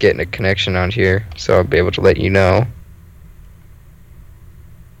can get a connection on here, so I'll be able to let you know.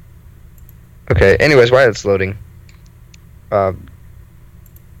 Okay, anyways, while it's loading, yeah,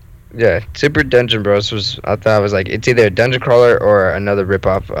 Super Dungeon Bros. I thought it was like, it's either a dungeon crawler or another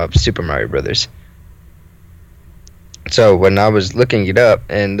ripoff of Super Mario Brothers. So when I was looking it up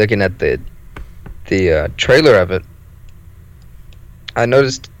and looking at the trailer of it, I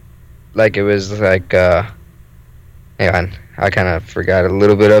noticed, like, it was like, hang on, I kind of forgot a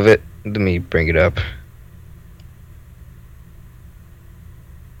little bit of it. Let me bring it up.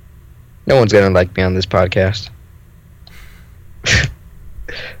 No one's gonna like me on this podcast.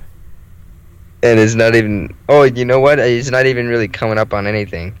 And it's not even, oh, you know what? It's not even really coming up on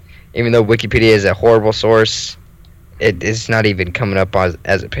anything. Even though Wikipedia is a horrible source, it's not even coming up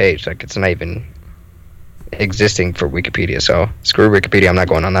as a page. Like, it's not even existing for Wikipedia. So screw Wikipedia. I'm not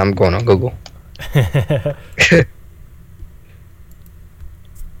going on that. I'm going on Google.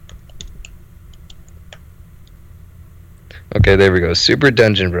 Okay, there we go. Super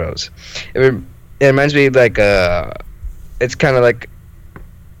Dungeon Bros. It reminds me, like, it's kind of like,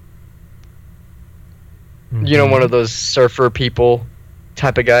 you know, one of those surfer people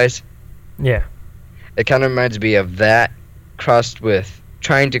type of guys. Yeah. It kind of reminds me of that,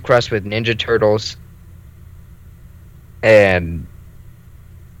 trying to cross with Ninja Turtles, and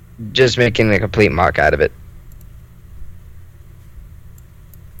just making a complete mock out of it.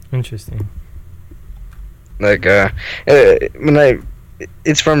 Interesting. Like,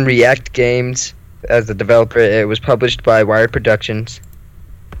 it's from React Games as the developer. It was published by Wired Productions.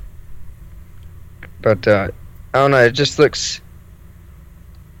 But, I don't know, it just looks,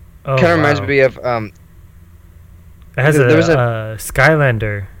 kind of reminds me of, it has a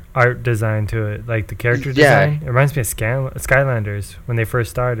Skylander art design to it, like the character design. It reminds me of Skylanders when they first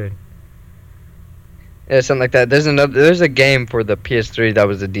started. Yeah, something like that. There's a game for the PS3 that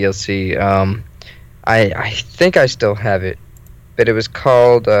was the DLC. I think I still have it, but it was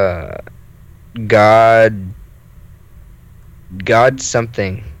called God God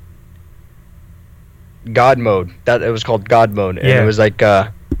something. God mode. That it was called God mode, and it Yeah. was like oh,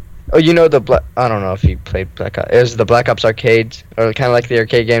 you know I don't know if you played Black Ops. It was the Black Ops arcades, or kind of like the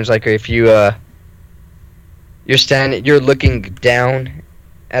arcade games. Like if you're looking down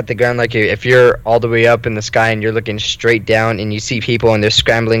at the ground, like if you're all the way up in the sky and you're looking straight down and you see people and they're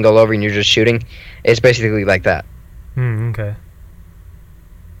scrambling all over and you're just shooting. It's basically like that. Okay.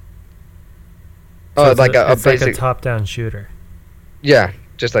 So Oh, it's like a it's like a basic. top-down shooter. Yeah,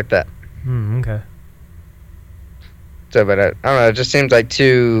 just like that. Okay. So, but I don't know. It just seems like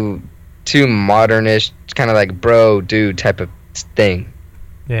too modernish, kind of like bro, dude type of thing.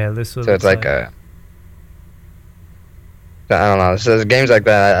 Yeah, this was. So it's like I don't know. So games like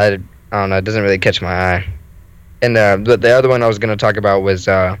that, I don't know. It doesn't really catch my eye. And the other one I was gonna talk about was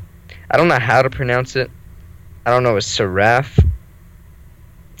I don't know how to pronounce it. I don't know. It's Seraph.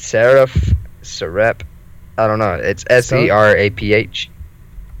 I don't know. It's Seraph.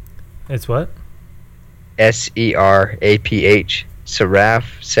 It's what? Seraph.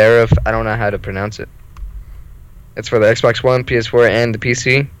 Seraph. I don't know how to pronounce it. It's for the Xbox One, PS4, and the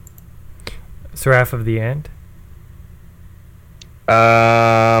PC. Seraph of the End?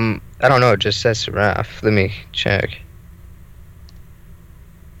 I don't know. It just says Seraph. Let me check.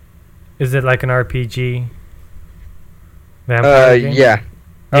 Is it like an RPG? Vampire game? Yeah.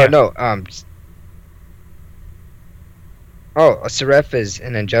 Yeah. Oh no. Oh, a seraph is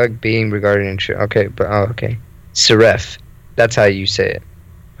an angelic being regarded in. Okay, but okay. Seraph. That's how you say it.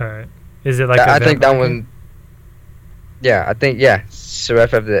 Alright. Is it like I a think that vampire one. game? Yeah, I think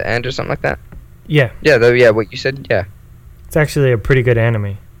Seraph of the End or something like that. Yeah. Yeah, yeah. What you said. Yeah. It's actually a pretty good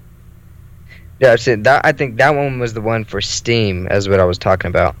anime. Yeah, I think that one was the one for Steam, as what I was talking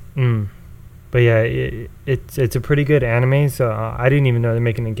about. But yeah, it's a pretty good anime, so I didn't even know they're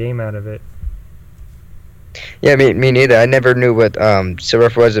making a game out of it. Yeah, me neither. I never knew what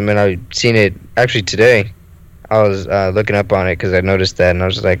Seraph was, and when I seen it actually today, I was looking up on it because I noticed that, and I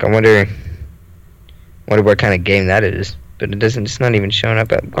was like, I wonder what kind of game that is. But it doesn't. It's not even showing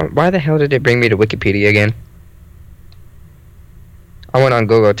up. Why the hell did it bring me to Wikipedia again? I went on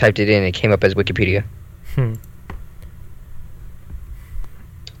Google, typed it in, and it came up as Wikipedia.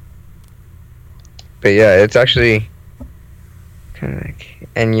 But yeah, it's actually kind of like,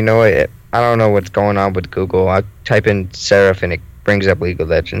 and you know what? I don't know what's going on with Google. I type in Seraph and it brings up League of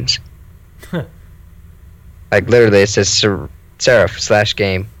Legends. Like literally, it says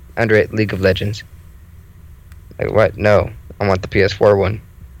Seraph/game under it League of Legends. Like what? No, I want the PS4 one.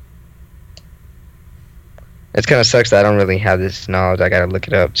 It kind of sucks that I don't really have this knowledge. I gotta look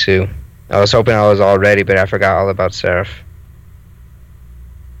it up too. I was hoping I was all ready, but I forgot all about Seraph.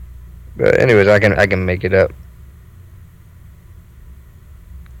 But anyways, I can make it up.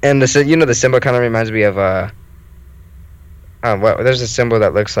 And the symbol kind of reminds me of there's a symbol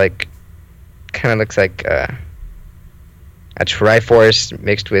that looks like a Triforce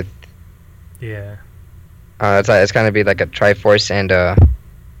mixed with Yeah. it's kind of be like a Triforce and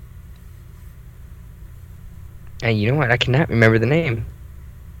you know what? I cannot remember the name.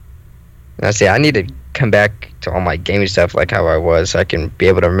 And I say I need to come back to all my gaming stuff like how I was, so I can be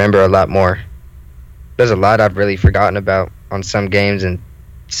able to remember a lot more. There's a lot I've really forgotten about on some games and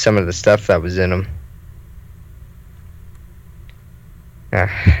some of the stuff that was in them.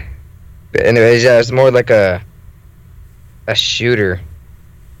 But anyways, yeah, it's more like a shooter.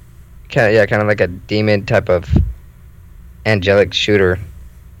 Kind of like a demon type of angelic shooter.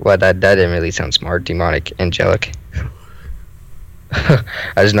 Well, that didn't really sound smart. Demonic, angelic. I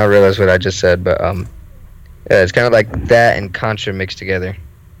just not realize what I just said, but yeah, it's kind of like that and Contra mixed together.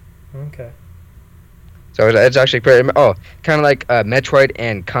 Okay. So it's actually pretty. Oh, kind of like Metroid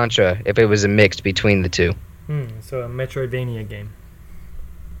and Contra if it was a mix between the two. So a Metroidvania game.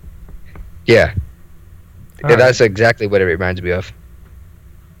 Yeah. All Yeah, that's exactly what it reminds me of.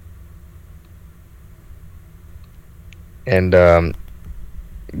 And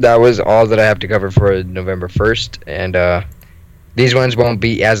that was all that I have to cover for November 1st. And these ones won't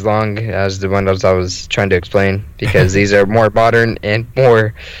be as long as the ones I was trying to explain because these are more modern and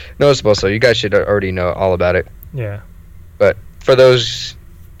more noticeable. So you guys should already know all about it. Yeah. But for those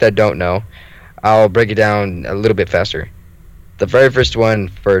that don't know, I'll break it down a little bit faster. The very first one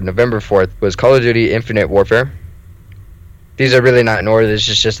for November 4th was Call of Duty Infinite Warfare. These are really not in order. This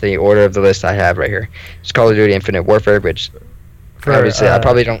is just the order of the list I have right here. It's Call of Duty Infinite Warfare, which obviously I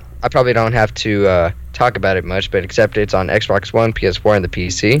probably don't have to talk about it much, but except it's on Xbox One, PS4, and the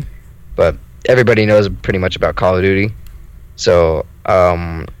PC. But everybody knows pretty much about Call of Duty. So,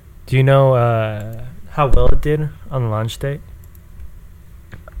 Do you know how well it did on the launch date?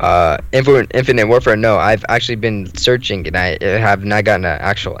 Infinite Warfare. No, I've actually been searching and I have not gotten an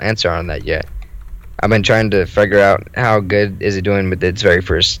actual answer on that yet. I've been trying to figure out how good is it doing with its very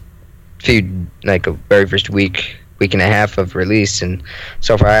first very first week and a half of release, and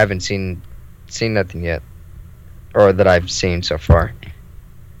so far I haven't seen nothing yet, or that I've seen so far.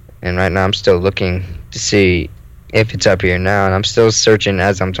 And right now I'm still looking to see if it's up here now, and I'm still searching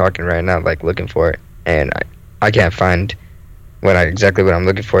as I'm talking right now, like looking for it, and I can't find exactly what I'm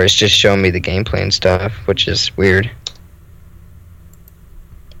looking for. It's just showing me the gameplay and stuff, which is weird.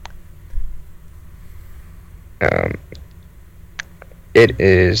 It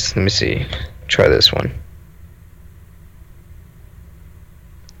is. Let me see. Try this one.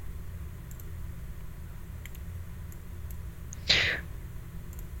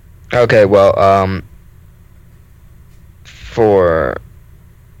 Okay, well, for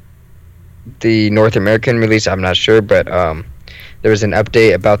the North American release, I'm not sure, but there was an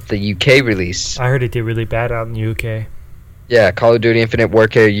update about the UK release. I heard it did really bad out in the UK. Yeah, Call of Duty Infinite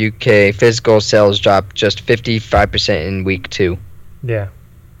Warfare UK physical sales dropped just 55% in week 2. Yeah.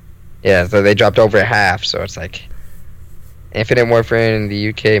 Yeah, so they dropped over half, so it's like Infinite Warfare in the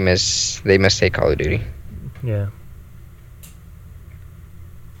UK they must take Call of Duty. Yeah.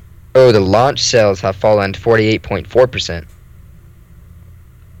 Oh, the launch sales have fallen 48.4%.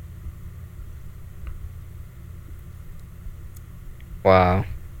 Wow.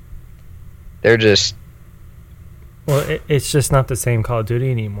 They're just... Well, it's just not the same Call of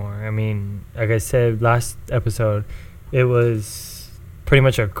Duty anymore. I mean, like I said last episode, it was pretty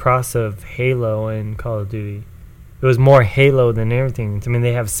much a cross of Halo and Call of Duty. It was more Halo than everything. I mean,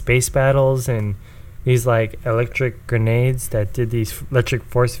 they have space battles and these like electric grenades that did these electric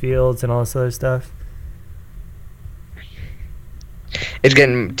force fields and all this other stuff. It's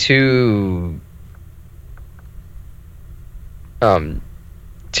getting too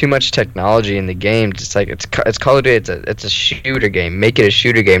much technology in the game. Just like it's Call of Duty. It's a shooter game. Make it a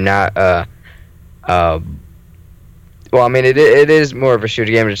shooter game, not well, I mean, it is more of a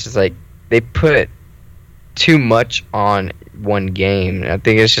shooter game. It's just like they put too much on one game. I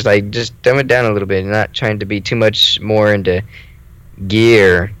think it's just like just dumb it down a little bit, and not trying to be too much more into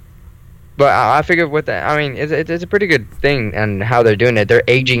gear. But I figure with that, I mean, it's a pretty good thing, and how they're doing it. They're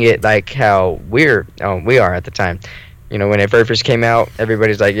aging it like how we are at the time. You know, when it first came out,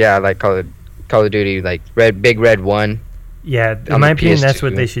 everybody's like, yeah, I like Call of Duty, like Big Red 1. Yeah, in my opinion, that's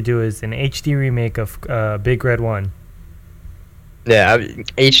what they should do, is an HD remake of Big Red 1. Yeah,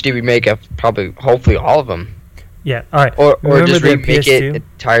 HD remake of hopefully all of them. Yeah, all right. Or just remake it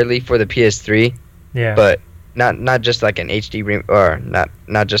entirely for the PS3. Yeah. But not just like an HD or not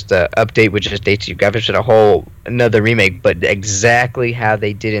just a update with just HD graphics, but a whole another remake, but exactly how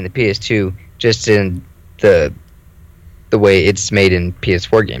they did in the PS2, just in the way it's made in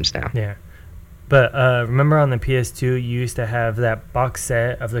PS4 games now. Yeah. But remember on the PS2, you used to have that box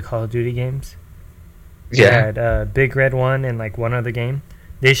set of the Call of Duty games? Yeah. You had Big Red 1 and like one other game.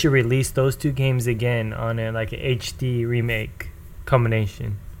 They should release those two games again on a like an HD remake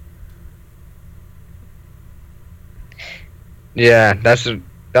combination. Yeah, that's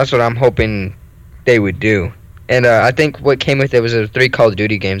what I'm hoping they would do. And I think what came with it was 3 Call of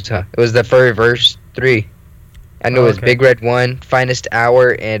Duty games. Huh? It was the first 3. I know it was Big Red 1, Finest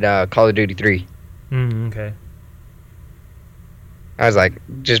Hour, and Call of Duty 3. Okay. I was like,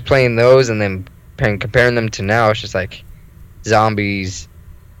 just playing those and then comparing them to now, it's just like zombies,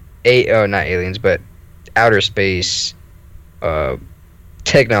 not aliens, but outer space,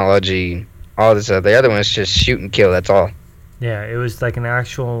 technology, all this other. The other one is just shoot and kill, that's all. Yeah, it was like an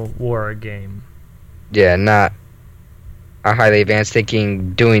actual war game. Yeah, not a highly advanced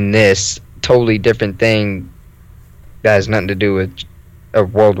thinking, doing this totally different thing that has nothing to do with a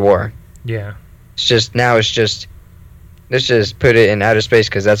world war. Yeah. It's just let's just put it in outer space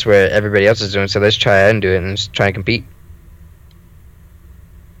because that's where everybody else is doing. So let's try and do it and just try and compete.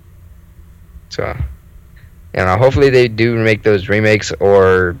 So, hopefully they do make those remakes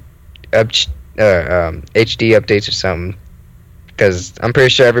or HD updates or something. Because I'm pretty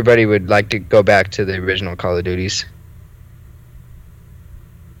sure everybody would like to go back to the original Call of Duties.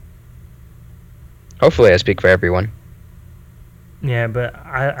 Hopefully I speak for everyone. Yeah, but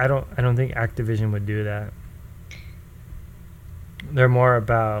I don't think Activision would do that. They're more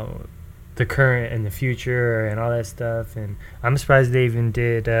about the current and the future and all that stuff, and I'm surprised they even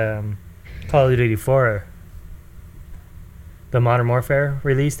did Call of Duty 4. The Modern Warfare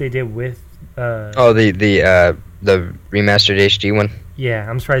release they did with the remastered HD one. Yeah,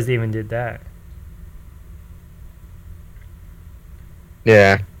 I'm surprised they even did that.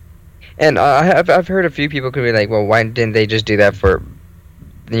 Yeah, and I've heard a few people could be like, well, why didn't they just do that for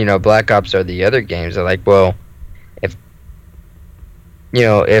Black Ops or the other games? They're like, well, if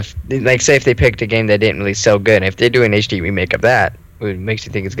if like say if they picked a game that didn't really sell good, if they do an HD remake of that, it makes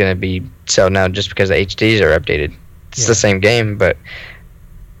you think it's gonna be sell now just because the HDs are updated. It's the same game, but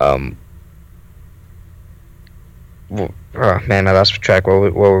oh man, I lost track.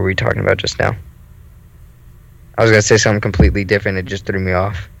 What were we talking about just now? I was gonna say something completely different. It just threw me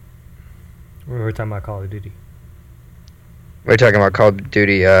off. We were talking about Call of Duty. We're talking about Call of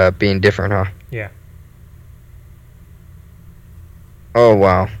Duty being different, huh? Yeah. Oh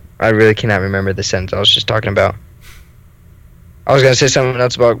wow, I really cannot remember the sentence I was just talking about. I was gonna say something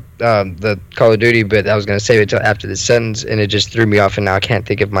else about the Call of Duty, but I was gonna save it till after the sentence, and it just threw me off, and now I can't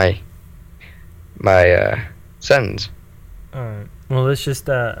think of my sentence. All right. Well, let's just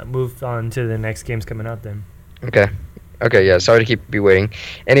move on to the next games coming out then. Okay. Okay. Yeah. Sorry to keep you waiting.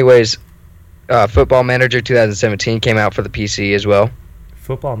 Anyways, Football Manager 2017 came out for the PC as well.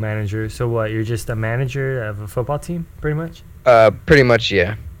 Football Manager. So what? You're just a manager of a football team, pretty much. Pretty much,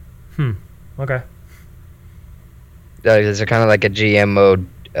 yeah. Okay. It's kind of like a GM mode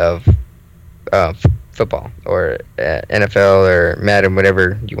of football or NFL or Madden,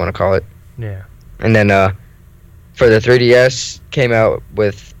 whatever you want to call it. Yeah. And then for the 3DS, came out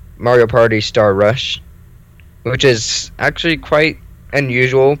with Mario Party Star Rush, which is actually quite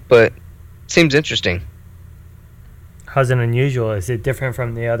unusual, but seems interesting. How's it unusual? Is it different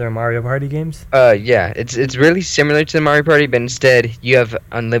from the other Mario Party games? Yeah, it's really similar to the Mario Party, but instead you have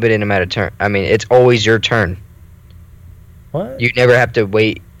unlimited amount of turn. I mean, it's always your turn. What? You never have to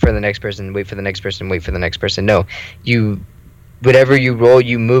wait for the next person, wait for the next person, wait for the next person. No, whatever you roll,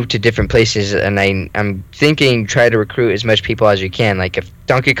 you move to different places, and I'm thinking try to recruit as much people as you can. Like if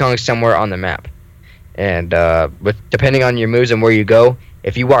Donkey Kong's somewhere on the map, and depending on your moves and where you go,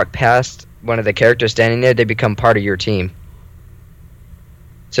 if you walk past one of the characters standing there, they become part of your team.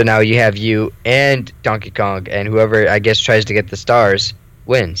 So now you have you and Donkey Kong, and whoever I guess tries to get the stars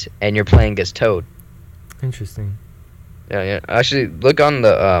wins, and you're playing as Toad. Interesting. Yeah. Actually, look on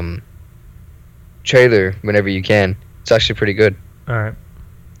the trailer whenever you can. It's actually pretty good. All right.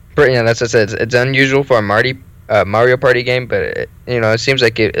 But yeah, that's what I said. It's unusual for a Mario Party game, but it seems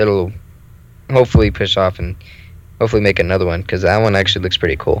like it'll hopefully push off and hopefully make another one because that one actually looks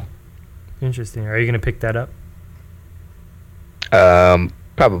pretty cool. Interesting. Are you gonna pick that up?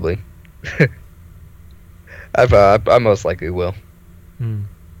 Probably. I most likely will. And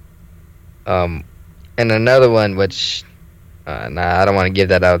another one which, I don't want to give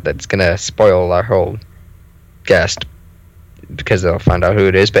that out. That's gonna spoil our whole guest because they'll find out who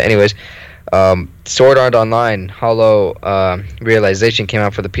it is. But anyways, Sword Art Online Hollow Realization came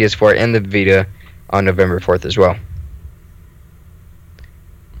out for the PS4 and the Vita on November 4th as well.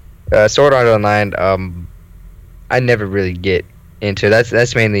 Sword Art Online, I never really get into.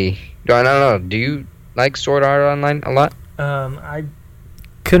 That's mainly. I don't know. Do you like Sword Art Online a lot? I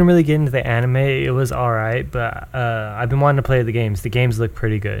couldn't really get into the anime. It was alright, but I've been wanting to play the games. The games look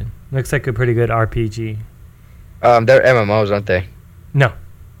pretty good. Looks like a pretty good RPG. They're MMOs, aren't they? No.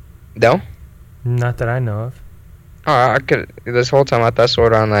 No? Not that I know of. Oh, this whole time I thought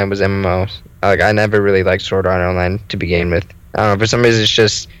Sword Art Online was MMOs. Like I never really liked Sword Art Online to begin with. I don't know. For some reason, it's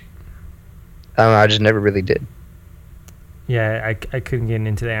just. I don't know. I just never really did. Yeah, I couldn't get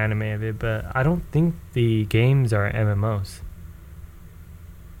into the anime of it, but I don't think the games are MMOs.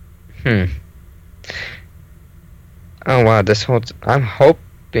 Oh wow, I'm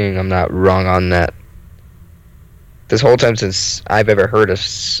hoping I'm not wrong on that. This whole time since I've ever heard of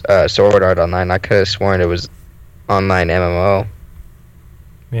Sword Art Online, I could have sworn it was online MMO.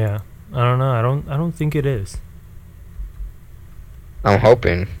 Yeah, I don't know. I don't think it is. I'm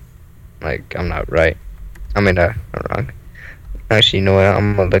hoping, like I'm not right. I'm wrong. Actually, you know what?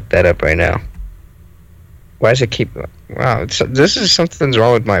 I'm gonna look that up right now. Why does it keep? Wow, this is something's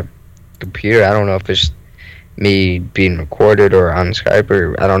wrong with my computer. I don't know if it's me being recorded or on Skype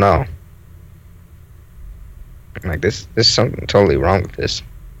or I don't know. Like this is something totally wrong with this.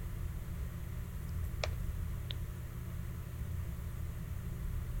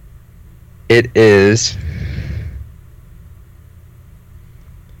 It is.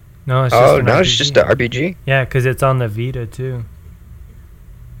 No, it's just it's just an RPG. Yeah, because it's on the Vita too.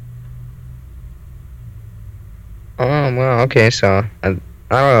 Oh well, okay. So I don't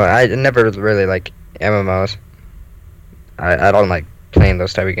know. I never really like MMOs. I don't like playing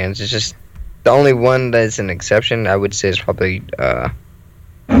those type of games. It's just the only one that's an exception. I would say is probably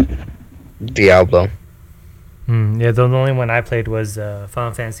Diablo. Yeah, the only one I played was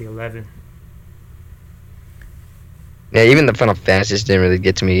Final Fantasy 11. Yeah, even the Final Fantasies didn't really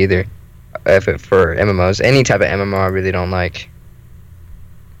get to me either. If it, for MMOs, any type of MMO, I really don't like.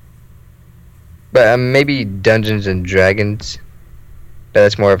 But maybe Dungeons and Dragons. But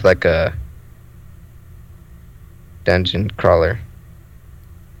that's more of like a dungeon crawler.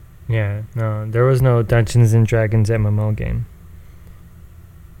 Yeah, no, there was no Dungeons and Dragons MMO game.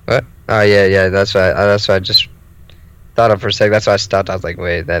 What? Oh yeah. That's why I just thought of for a sec. That's why I stopped. I was like,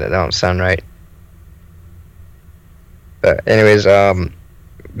 wait, that don't sound right. But anyways, now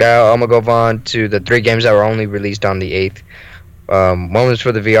I'm gonna go on to the 3 games that were only released on the 8th. One was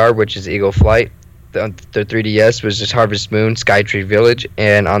for the VR, which is Eagle Flight. The 3DS was just Harvest Moon, Skytree Village,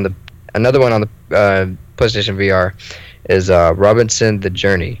 and on the another one on the PlayStation VR is Robinson the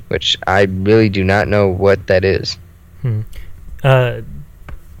Journey, which I really do not know what that is.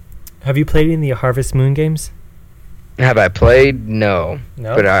 Have you played any of the Harvest Moon games? Have I played? No.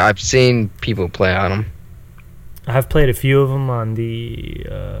 No. But I've seen people play on them. I've played a few of them on the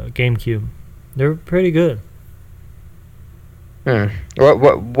GameCube. They're pretty good.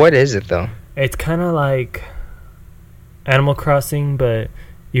 What is it though? It's kind of like Animal Crossing, but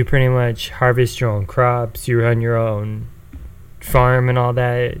you pretty much harvest your own crops, you run your own farm and all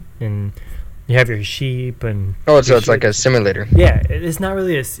that, and you have your sheep and... Oh, so it's like a simulator. Yeah, it's not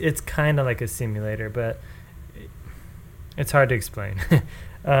really it's kind of like a simulator, but it's hard to explain.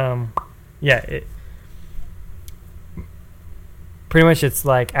 Pretty much it's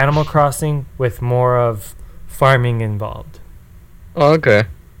like Animal Crossing with more of farming involved. Oh, okay.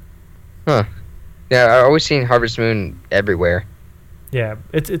 Huh. Yeah, I've always seen Harvest Moon everywhere. Yeah,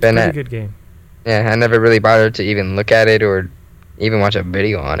 it's a pretty good game. Yeah, I never really bothered to even look at it or even watch a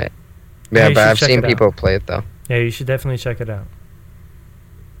video on it. Yeah, but I've seen people play it though. Yeah, you should definitely check it out.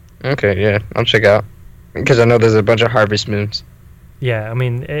 Okay, yeah, I'll check it out. Because I know there's a bunch of Harvest Moons. Yeah, I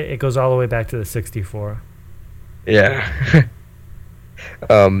mean, it goes all the way back to the 64. Yeah.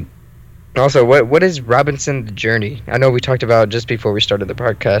 Also, what is Robinson the Journey? I know we talked about it just before we started the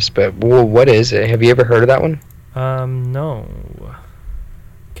podcast, but what is it? Have you ever heard of that one? No.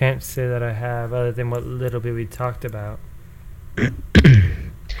 Can't say that I have, other than what little bit we talked about.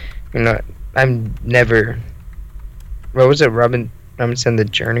 I'm never... What was it, Robinson the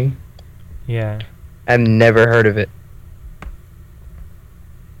Journey? Yeah. I've never heard of it.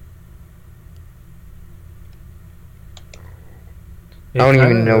 I don't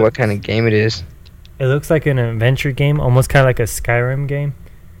even know what kind of game it is. It looks like an adventure game, almost kind of like a Skyrim game.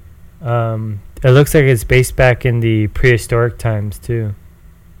 It looks like it's based back in the prehistoric times, too.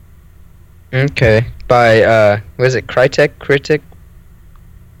 Okay. By, was it Crytek?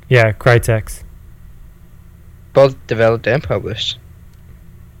 Yeah, Crytek's. Both developed and published.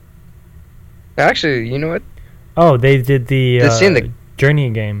 Actually, you know what? Oh, they did the Journey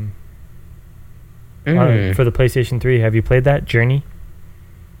game for the PlayStation 3. Have you played that, Journey?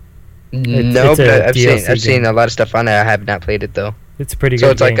 No, but I've seen a lot of stuff on it. I have not played it though. It's a pretty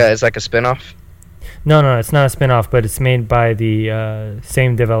good. So it's like a spin-off? No, it's not a spin-off, but it's made by the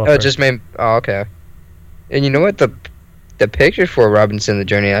same developer. Oh, just made. Oh, okay. And you know what? The picture for Robinson the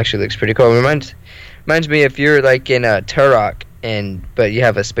Journey actually looks pretty cool. It reminds me if you're like in Turok but you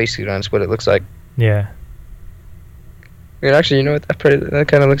have a spacesuit on. It's what it looks like. Yeah. And actually, you know what? That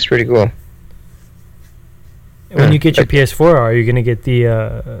kind of looks pretty cool. When you get your PS4, are you gonna get the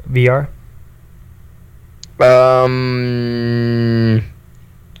VR?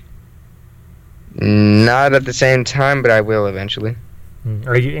 Not at the same time, but I will eventually.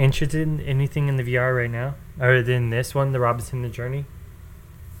 Are you interested in anything in the VR right now, other than this one, the Robinson the Journey?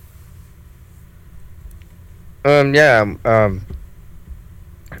 Yeah. I'm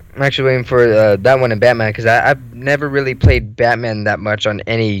actually waiting for that one in Batman because I've never really played Batman that much on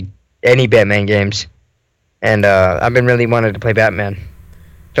any Batman games. And I've been really wanting to play Batman.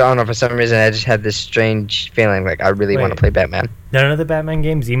 So I don't know, for some reason I just had this strange feeling like I really want to play Batman. None of the Batman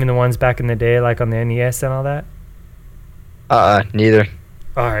games, even the ones back in the day, like on the NES and all that? Neither.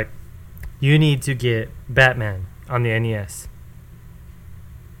 Alright. You need to get Batman on the NES.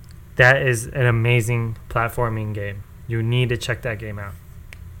 That is an amazing platforming game. You need to check that game out.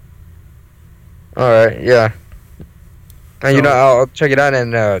 Alright, yeah. And I'll check it out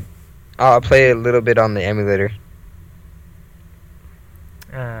and I'll play a little bit on the emulator.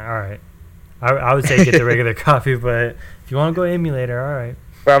 Alright. I would say get the regular copy, but if you want to go emulator, alright.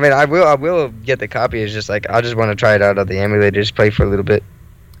 Well, I mean, I will get the copy. It's just like, I just want to try it out on the emulator, just play for a little bit.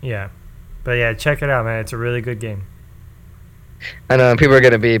 Yeah. But yeah, check it out, man. It's a really good game. I know, people are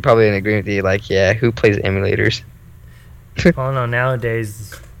going to be probably in agreement with you, like, yeah, who plays emulators? Oh, no,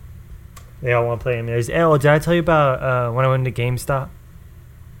 nowadays, they all want to play emulators. Oh, did I tell you about when I went to GameStop?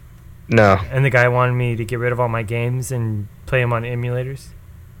 No. And the guy wanted me to get rid of all my games and play them on emulators.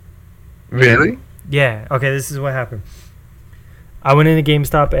 Really? Yeah. Okay, this is what happened. I went into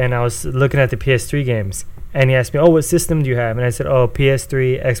GameStop and I was looking at the PS3 games. And he asked me, "Oh, what system do you have?" And I said, "Oh,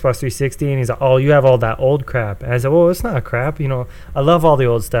 PS3, Xbox 360." And he's like, "Oh, you have all that old crap." And I said, "Well, it's not crap. You know, I love all the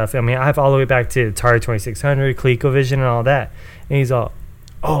old stuff. I mean, I have all the way back to Atari 2600, ColecoVision, and all that." And he's all,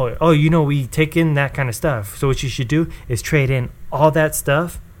 "Oh, you know, we take in that kind of stuff. So what you should do is trade in all that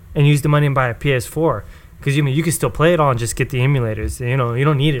stuff and use the money and buy a PS4. Because you can still play it all and just get the emulators. You know, you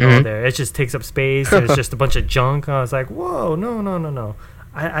don't need it all there. It just takes up space and it's just a bunch of junk." I was like, "Whoa, no.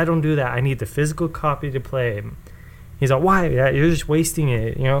 I don't do that. I need the physical copy to play." He's like, "Why? You're just wasting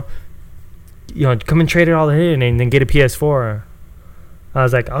it. You know, come and trade it all in and then get a PS4." I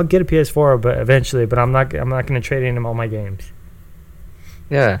was like, "I'll get a PS4, but eventually. But I'm not going to trade in all my games."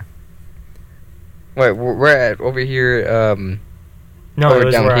 Yeah. Wait, we're at over here. No, it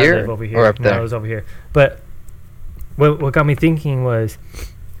was down where here I live over here. or up No, there? it was over here. But what got me thinking was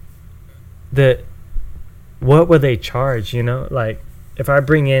what would they charge? You know, like if I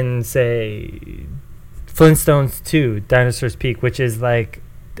bring in, say, Flintstones 2, Dinosaur's Peak, which is like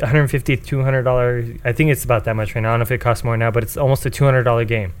 $150, $200. I think it's about that much right now. I don't know if it costs more now, but it's almost a $200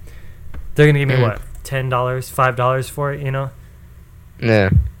 game. They're gonna give me what, $10, $5 for it? You know?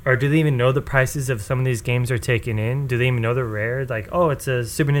 Yeah. Or do they even know the prices of some of these games are taken in? Do they even know they're rare? Like, oh, it's a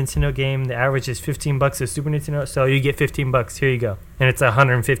Super Nintendo game. The average is $15 a Super Nintendo, so you get $15. Here you go, and it's a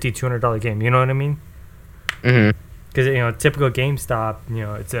 $150, $200 game. You know what I mean? Mm-hmm. Because typical GameStop,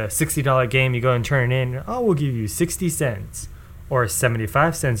 it's a $60 game. You go and turn it in. Oh, we'll give you 60 cents or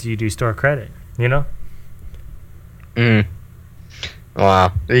 75 cents. You do store credit. You know? Mm.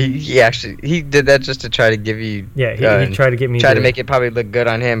 Wow. He did that just to try to give you. Yeah, he tried to get me. Try to make it probably look good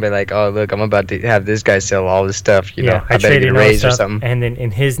on him, but like, oh look, I'm about to have this guy sell all this stuff. You know, I better get a raise or something. And then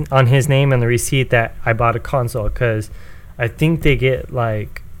on his name and the receipt that I bought a console, because I think they get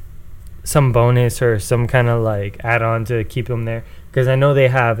like some bonus or some kind of like add-on to keep them there. Because I know they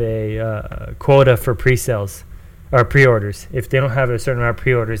have a quota for pre-sales or pre-orders. If they don't have a certain amount of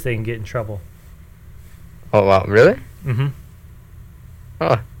pre-orders, they can get in trouble. Oh wow, really? Mm-hmm.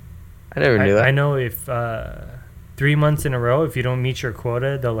 Oh, I never knew that. I know if 3 months in a row, if you don't meet your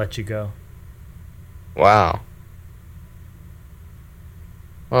quota, they'll let you go. Wow.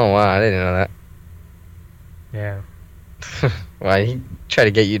 Oh wow, I didn't know that. Yeah. Wow, he tried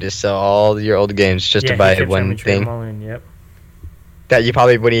to get you to sell all your old games just to buy one thing. Yep. That you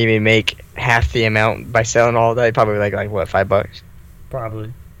probably wouldn't even make half the amount by selling all that. You'd probably like what, $5?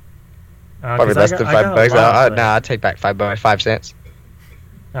 Probably. Probably less than $5. Nah, I'll take back $5, 5 cents.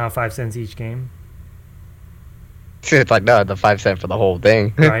 5 cents each game. It's like no, the 5 cent for the whole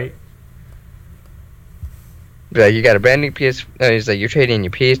thing. Right. Like you got a brand new PS. He's like you're trading in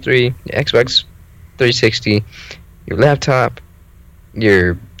your PS3, your Xbox 360, your laptop,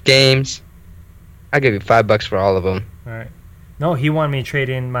 your games. I'll give you $5 for all of them. All right. No, he wanted me to trade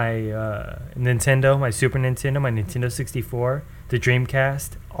in my Nintendo, my Super Nintendo, my Nintendo 64, the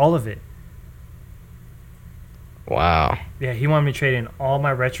Dreamcast, all of it. Wow. Yeah, he wanted me to trade in all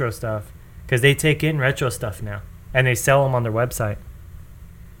my retro stuff because they take in retro stuff now and they sell them on their website.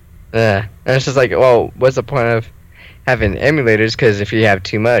 Yeah, and it's just like, well, what's the point of having emulators? Because if you have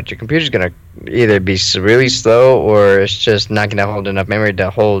too much, your computer's gonna either be really slow or it's just not gonna hold enough memory to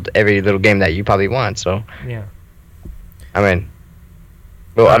hold every little game that you probably want. So yeah, I mean,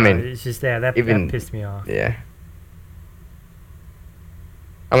 well, I mean, it's just that pissed me off. Yeah.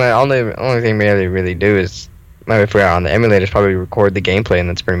 I mean, only thing we really do is, maybe if we're on the emulators, probably record the gameplay, and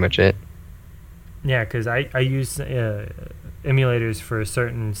that's pretty much it. Yeah, because I use emulators for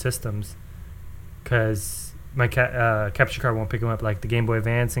certain systems because my capture card won't pick them up, like the Game Boy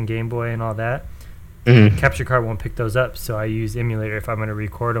Advance and Game Boy and all that. Mm-hmm. Capture card won't pick those up, so I use emulator if I'm going to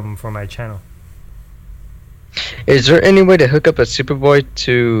record them for my channel. Is there any way to hook up a Superboy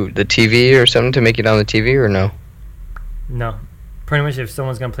to the TV or something to make it on the TV, or no? No. Pretty much if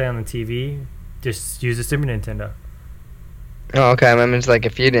someone's going to play on the TV, just use a Super Nintendo. Oh, okay. I mean, it's like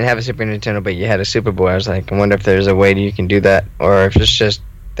if you didn't have a Super Nintendo but you had a Superboy, I was like, I wonder if there's a way you can do that, or if it's just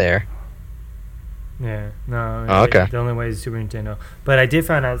there. Yeah, no. Oh, okay. The only way is Super Nintendo. But I did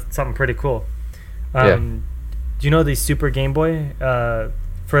find out something pretty cool. Yeah. Do you know the Super Game Boy?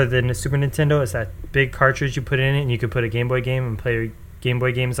 For the Super Nintendo, it's that big cartridge you put in it, and you can put a Game Boy game and play your Game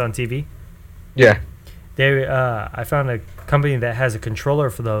Boy games on TV. Yeah. I found a company that has a controller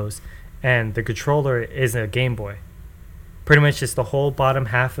for those, and the controller is a Game Boy. Pretty much just the whole bottom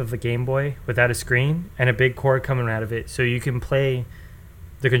half of a Game Boy without a screen and a big cord coming out of it, so you can play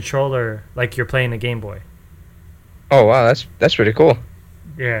the controller like you're playing a Game Boy. Oh wow, that's pretty cool.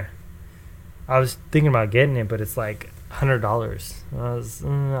 Yeah. I was thinking about getting it, but it's like $100. I was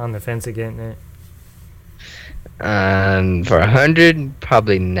on the fence of getting it. For 100,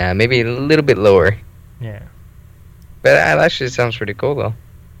 probably not. Maybe a little bit lower. Yeah. But that actually sounds pretty cool, though.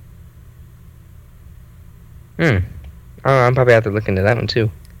 Oh, I'm probably have to look into that one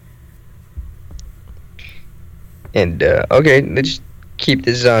too. And okay, let's keep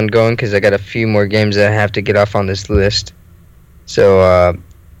this on going because I got a few more games that I have to get off on this list. So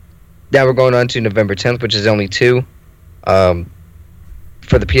now we're going on to November 10th, which is only two. For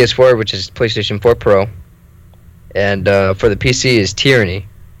the PS4, which is PlayStation 4 Pro, and for the PC is Tyranny.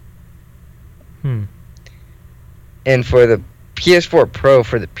 And for the PS4 Pro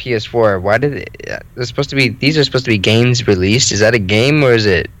for the PS4, why did they're supposed to be? These are supposed to be games released. Is that a game or is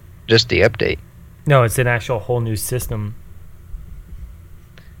it just the update? No, it's an actual whole new system.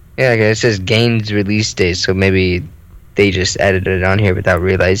 Yeah, okay, it says games release date, so maybe they just added it on here without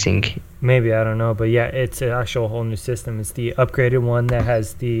realizing. Maybe, I don't know, but yeah, it's an actual whole new system. It's the upgraded one that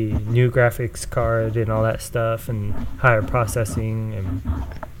has the new graphics card and all that stuff and higher processing and.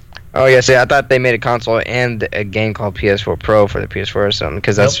 Oh yeah, see, I thought they made a console and a game called PS4 Pro for the PS4 or something,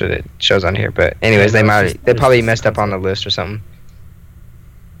 because that's what it shows on here. But anyways, Yeah, they probably messed up on the list or something.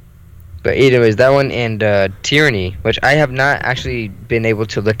 But anyways, that one and Tyranny, which I have not actually been able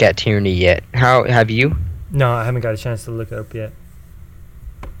to look at Tyranny yet. How have you? No, I haven't got a chance to look it up yet.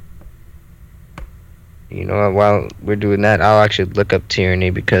 You know what, while we're doing that, I'll actually look up Tyranny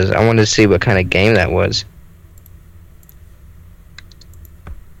because I want to see what kind of game that was.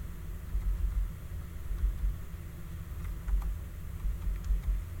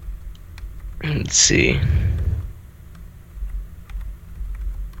 Let's see.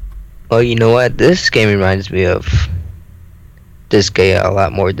 Well, you know what? This game reminds me of this game a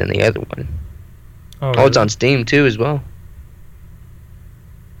lot more than the other one. Oh, Oh, it's on Steam too as well.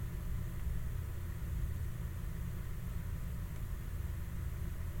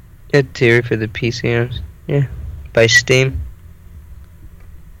 Good tier for the PC. Yeah, by Steam.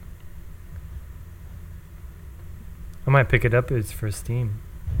 I might pick it up. It's for Steam.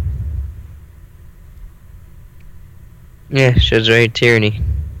 Yeah, shows right here, Tyranny.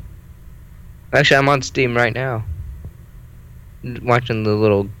 Actually, I'm on Steam right now. Watching the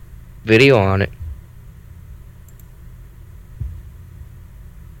little video on it.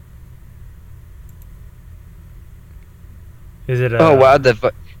 Is it? Oh wow,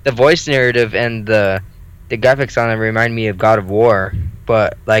 the voice narrative and the graphics on it remind me of God of War,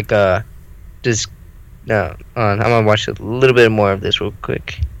 but like just no. I'm gonna watch a little bit more of this real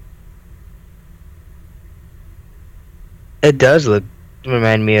quick. It does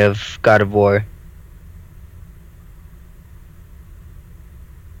remind me of God of War.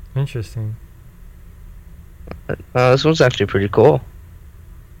 Interesting. This one's actually pretty cool.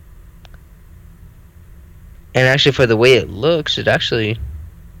 And actually, for the way it looks, this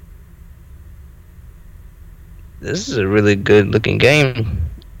is a really good looking game.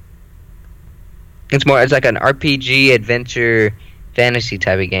 It's like an RPG, adventure, fantasy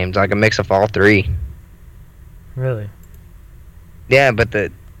type of game. It's like a mix of all three. Really? Yeah, but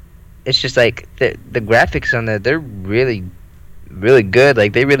it's just like the graphics on that, they're really, really good.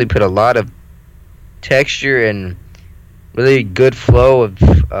 Like, they really put a lot of texture and really good flow of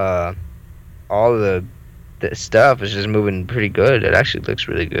all the stuff is just moving pretty good. It actually looks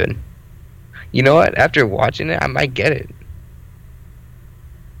really good. You know what? After watching it, I might get it.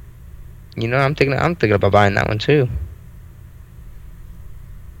 You know, I'm thinking about buying that one too.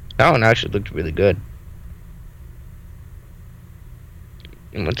 That one actually looked really good.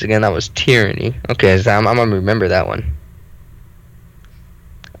 And once again, that was Tyranny. Okay, so I'm gonna remember that one.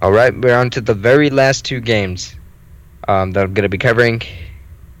 Alright, we're on to the very last two games that I'm gonna be covering.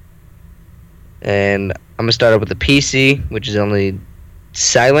 And I'm gonna start up with the PC, which is only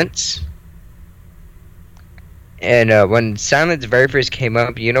Silence. And when Silence very first came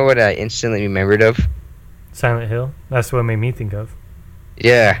up, you know what I instantly remembered of? Silent Hill. That's what made me think of.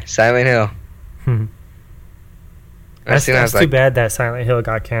 Yeah, Silent Hill. That's too bad that Silent Hill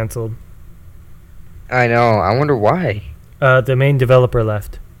got canceled. I know. I wonder why. The main developer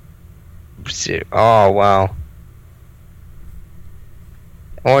left. Oh, wow.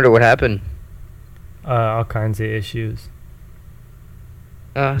 I wonder what happened. All kinds of issues.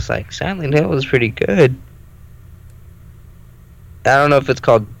 It's like Silent Hill was pretty good. I don't know if it's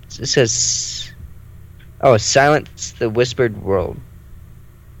called. It says, "Oh, Silence the Whispered World."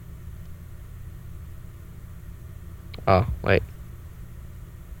 Oh wait.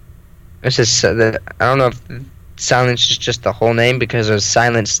 It says I don't know if Silence is just the whole name because there's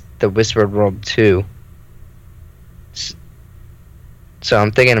Silence the Whispered World 2. So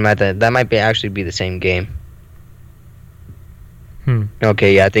I'm thinking about that might be actually be the same game.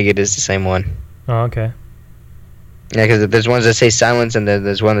 Okay, yeah, I think it is the same one. Oh, okay. Yeah, because there's ones that say silence, and then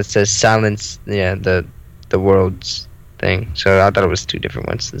there's one that says silence. Yeah, the world's thing. So I thought it was two different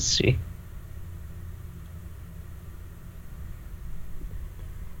ones. Let's see.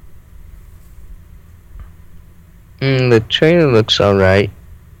 The trailer looks alright.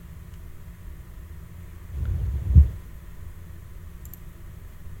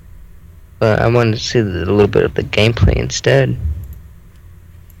 But I wanted to see a little bit of the gameplay instead.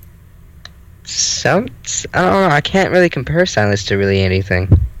 Sounds, I don't know, I can't really compare Silence to really anything.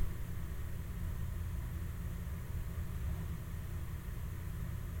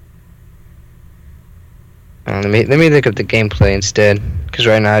 Let me look up the gameplay instead, because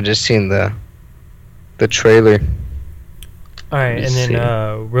right now I just seen the trailer. All right, and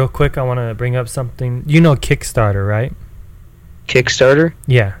then real quick, I want to bring up something. You know Kickstarter, right? Kickstarter?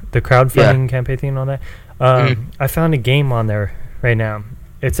 Yeah, the crowdfunding campaign thing and all that. I found a game on there right now.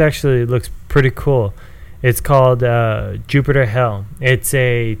 It's actually looks pretty cool. It's called Jupiter Hell. It's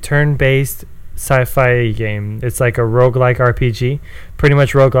a turn-based sci-fi game. It's like a roguelike RPG. Pretty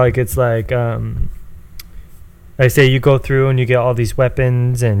much roguelike. It's like I say you go through and you get all these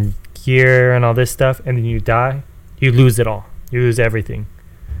weapons and gear and all this stuff, and then you die. You lose it all. You lose everything.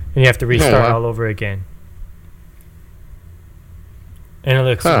 And you have to restart all over again. And it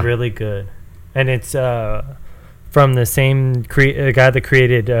looks really good. And it's from the same guy that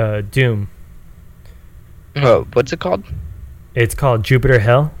created Doom. Oh, what's it called? It's called Jupiter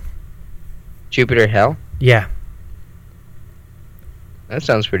Hell. Jupiter Hell? Yeah. That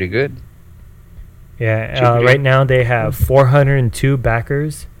sounds pretty good. Yeah, right now they have 402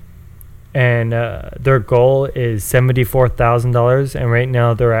 backers. And their goal is $74,000. And right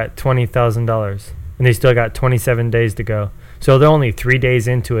now they're at $20,000. And they still got 27 days to go. So they're only 3 days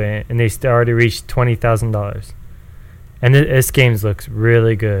into it, and they already reached $20,000. And this game looks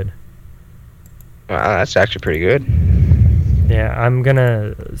really good. Wow, that's actually pretty good. Yeah, I'm going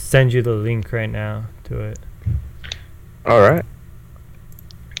to send you the link right now to it. Alright.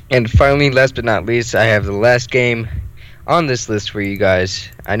 And finally, last but not least, I have the last game on this list for you guys.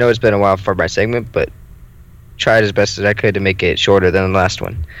 I know it's been a while for my segment, but tried as best as I could to make it shorter than the last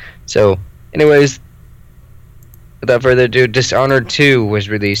one. So, anyways, without further ado, Dishonored 2 was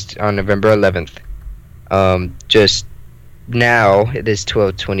released on November 11th. Just now, it is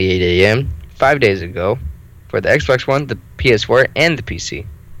 12:28 a.m., 5 days ago, for the Xbox One, the PS4, and the PC.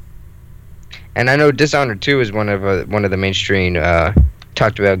 And I know Dishonored 2 is one of the mainstream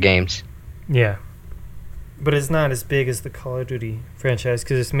talked about games. Yeah. But it's not as big as the Call of Duty franchise,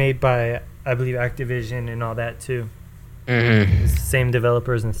 because it's made by, I believe, Activision and all that, too. Mm-hmm. It's the same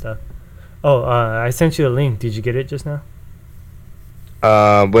developers and stuff. Oh, I sent you a link. Did you get it just now?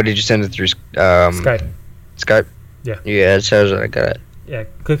 What did you send it through? Skype. Skype? Yeah. Yeah, it says I got it. Yeah,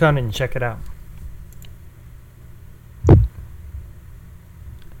 click on it and check it out.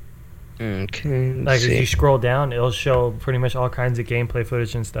 Okay. Like, if you scroll down, it'll show pretty much all kinds of gameplay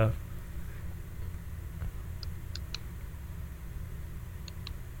footage and stuff.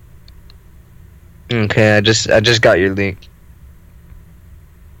 Okay, I just got your link.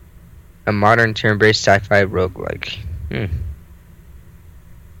 A modern turn-based sci-fi roguelike. It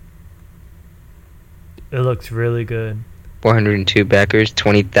looks really good. 402 backers,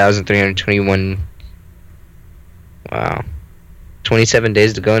 20,321. Wow. 27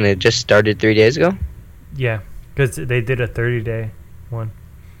 days to go, and it just started 3 days ago? Yeah, because they did a 30-day one.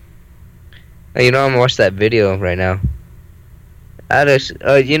 Hey, I'm gonna watch that video right now. That's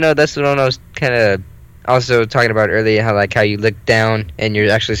the one I was kind of also talking about earlier, how you look down and you're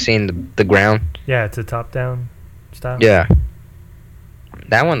actually seeing the ground. Yeah, it's a top-down style. Yeah.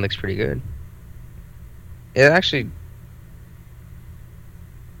 That one looks pretty good. It actually...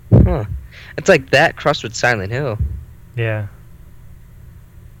 Huh. It's like that crossed with Silent Hill. Yeah.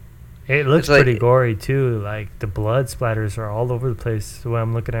 It looks pretty gory, too. Like, the blood splatters are all over the place, the way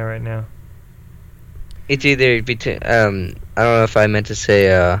I'm looking at right now. It's either between... I don't know if I meant to say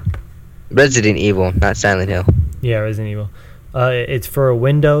Resident Evil, not Silent Hill. Yeah, Resident Evil. It's for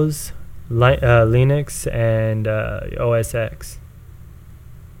Windows, Linux, and OS X.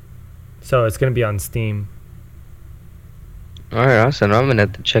 So it's going to be on Steam. Alright, awesome. I'm going to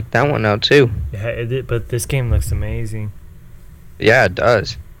have to check that one out, too. Yeah, but this game looks amazing. Yeah, it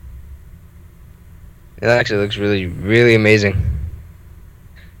does. It actually looks really, really amazing.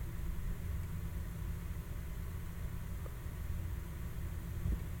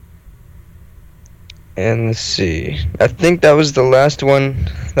 And let's see. I think that was the last one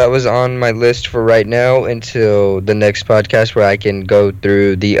that was on my list for right now until the next podcast where I can go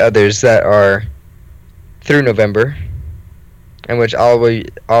through the others that are through November, in which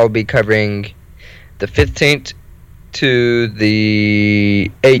I'll be covering the 15th to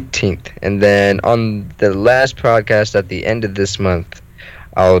the 18th, and then on the last podcast at the end of this month,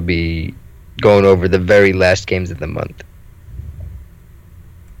 I'll be going over the very last games of the month.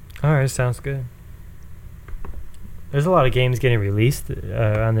 All right, sounds good. There's a lot of games getting released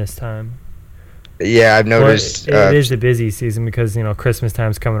around this time. Yeah, I've noticed. It is the busy season because Christmas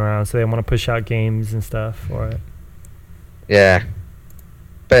time's coming around, so they want to push out games and stuff for it. Yeah,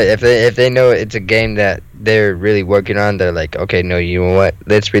 but if they know it's a game that they're really working on, they're like, okay, no, you know what?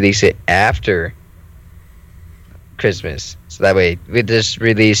 Let's release it after Christmas, so that way we just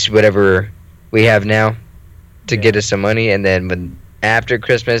release whatever we have now to get us some money, and then after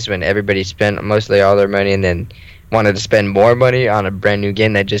Christmas, when everybody spent mostly all their money, and then wanted to spend more money on a brand new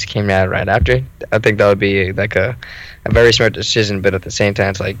game that just came out right after, I think that would be like a very smart decision. But at the same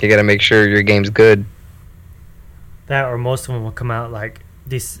time, it's like you got to make sure your game's good. That or most of them will come out like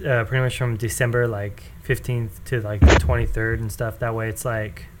this, pretty much from December 15th to the 23rd and stuff. That way, it's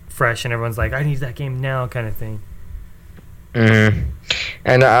fresh and everyone's like, I need that game now, kind of thing. Mm-hmm.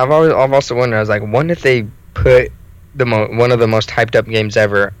 And I've also wondered, I was like, wonder if they put one of the most hyped up games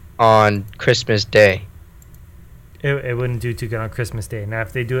ever on Christmas Day. It wouldn't do too good on Christmas Day. Now,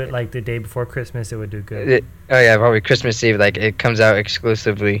 if they do it the day before Christmas, it would do good. Probably Christmas Eve. It comes out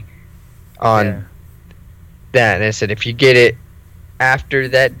exclusively on that. And I said, if you get it after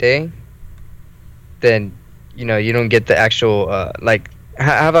that day, then you don't get the actual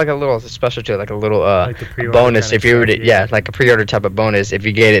have a little special to it, a little bonus if you were to like a pre-order type of bonus if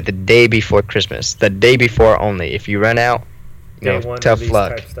you get it the day before Christmas, the day before only. If you run out, tough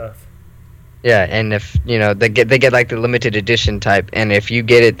luck. Type stuff. Yeah, and if they get the limited edition type, and if you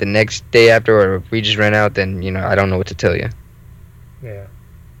get it the next day after, or if we just run out, then I don't know what to tell you. Yeah.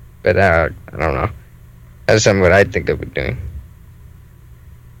 But I don't know. That's something what I think of it doing.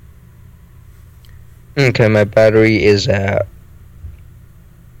 Okay, my battery is at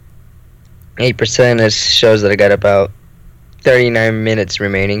 8%. It shows that I got about 39 minutes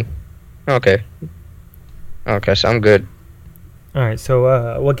remaining. Okay, so I'm good. All right,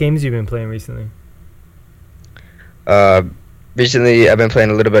 so what games have you been playing recently? Recently, I've been playing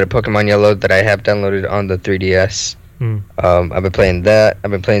a little bit of Pokemon Yellow that I have downloaded on the 3DS. I've been playing that.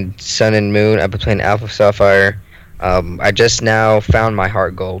 I've been playing Sun and Moon. I've been playing Alpha Sapphire. I just now found my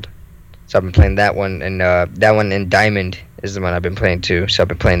Heart Gold, so I've been playing that one, and that one in Diamond is the one I've been playing too. So I've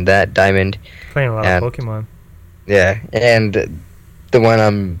been playing that Diamond. Playing a lot of Pokemon. Yeah, and the one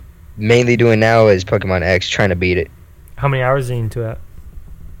I'm mainly doing now is Pokemon X, trying to beat it. How many hours are you into it?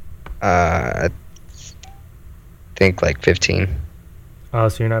 I think 15. Oh,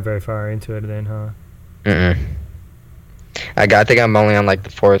 so you're not very far into it then, huh? I think I'm only on the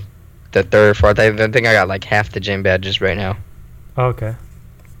third, fourth. I think I got half the gym badges right now. Oh, okay.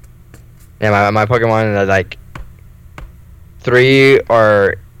 Yeah, my Pokemon are 3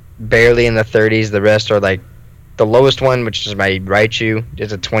 are barely in the 30s. The rest are the lowest one, which is my Raichu,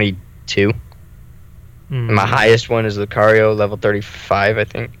 is a 22. Mm. My highest one is Lucario, level 35, I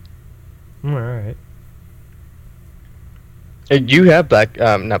think. All right. You have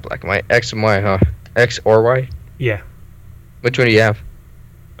not black and white, X and Y, huh? X or Y? Yeah. Which one do you have?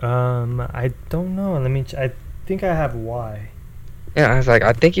 I don't know. I think I have Y. Yeah, I was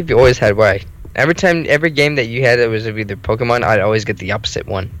I think you've always had Y. Every game that you had that was either Pokemon, I'd always get the opposite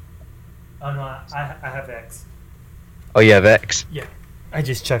one. Oh no, I have X. Oh, you have X? Yeah. I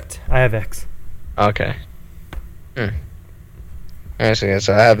just checked. I have X. Okay. Actually,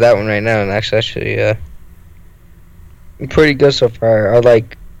 so I have that one right now, and actually, pretty good so far. I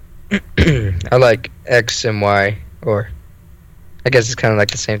like X and Y, or I guess it's kind of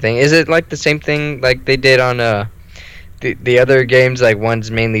the same thing. Is it the same thing they did on the other games?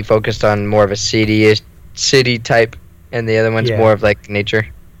 One's mainly focused on more of a city type, and the other one's more of nature.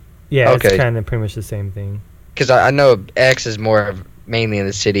 Yeah, okay. It's kind of pretty much the same thing. Because I know X is more of mainly in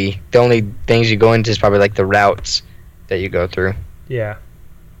the city. The only things you go into is probably the routes that you go through. Yeah.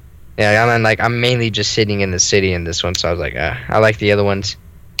 Yeah, I'm mainly just sitting in the city in this one, so I was I like the other ones.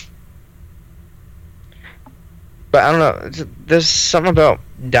 But I don't know. There's something about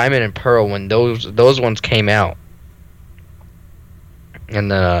Diamond and Pearl when those ones came out,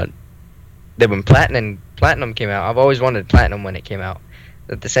 and then when Platinum came out. I've always wanted Platinum when it came out.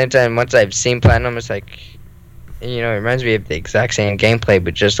 At the same time, once I've seen Platinum, it's it reminds me of the exact same gameplay,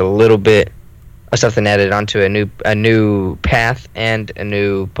 but just a little bit of something added onto a new path and a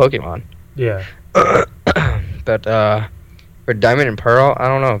new Pokemon. Yeah. But For Diamond and Pearl, I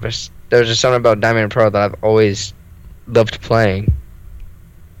don't know. There's just something about Diamond and Pearl that I've always loved playing.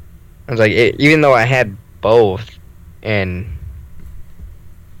 I was like, even though I had both, and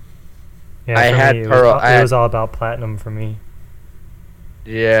Yeah, I for had me, Pearl, it was all about platinum for me.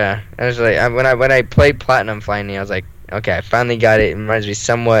 yeah, I was like, when I played Platinum finally, I was like, okay, I finally got it. It reminds me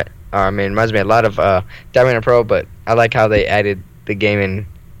somewhat, it reminds me a lot of Diamond and Pearl, but I like how they added the game and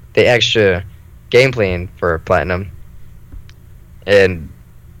the extra gameplay in for Platinum. And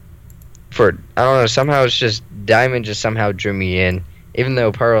I don't know, somehow it's just Diamond just somehow drew me in, even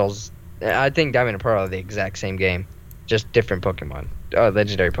though I think Diamond and Pearl are the exact same game, just different Pokemon,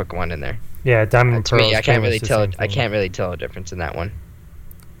 legendary Pokemon in there. Yeah, Diamond and To Pearl. me, I can't really tell. I Thing. can't really tell a difference in that one.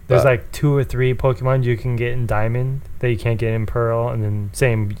 There's like 2 or 3 Pokemon you can get in Diamond that you can't get in Pearl, and then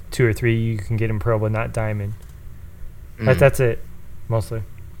same 2 or 3 you can get in Pearl but not Diamond. That's it, mostly.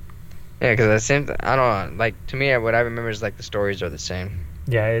 Yeah, because it seems, I don't know, like, to me, what I remember is, like, the stories are the same.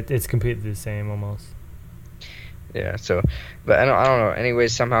 Yeah, it's completely the same, almost. Yeah, so, but I don't know,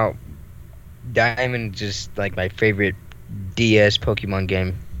 anyways, somehow, Diamond just, like, my favorite DS Pokemon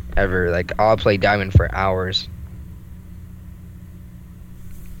game ever. Like, I'll play Diamond for hours.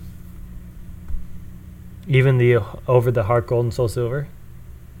 Even the over the Heart Gold and Soul Silver?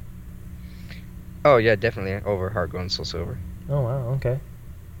 Oh, yeah, definitely over Heart Gold and Soul Silver. Oh, wow, okay.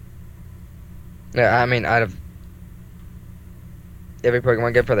 Yeah, I mean, out of every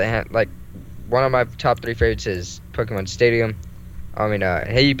Pokemon game for the hand, like, one of my top 3 favorites is Pokemon Stadium. I mean,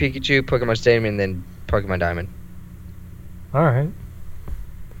 Hey You Pikachu, Pokemon Stadium, and then Pokemon Diamond. Alright.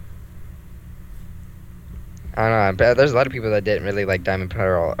 I don't know, but there's a lot of people that didn't really like Diamond,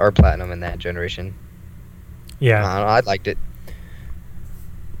 Pearl, or Platinum in that generation. Yeah. I don't know, I liked it.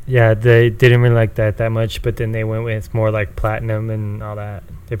 Yeah, they didn't really like that much, but then they went with more like Platinum and all that.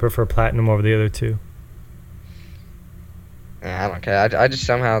 They prefer Platinum over the other 2. I don't care. I just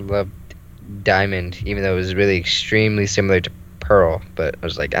somehow loved Diamond, even though it was really extremely similar to Pearl. But I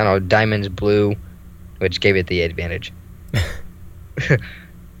was like, I don't know, Diamond's blue, which gave it the advantage. I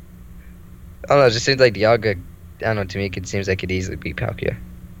don't know, it just seems like Dialga, I don't know, to me it seems like it could easily beat Palkia.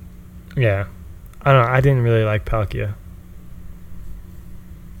 Yeah. I don't know, I didn't really like Palkia.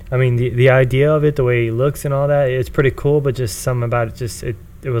 I mean, the idea of it, the way he looks and all that, it's pretty cool, but just something about it,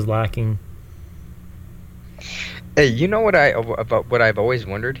 it was lacking. Hey, you know about what I've always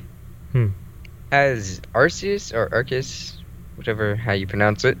wondered? Has Arceus or Arceus, whichever how you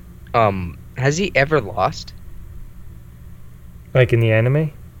pronounce it, has he ever lost? Like in the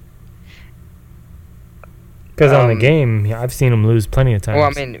anime? Because on the game, yeah, I've seen him lose plenty of times.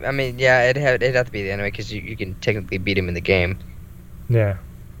 Well, I mean, yeah, it'd have to be the anime because you can technically beat him in the game. Yeah.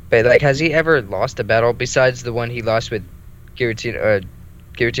 But like, has he ever lost a battle besides the one he lost with Giratina,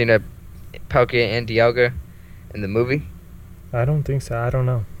 Palkia, and Dialga in the movie? I don't think so. I don't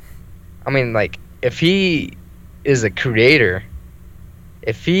know. I mean, like, if he is a creator,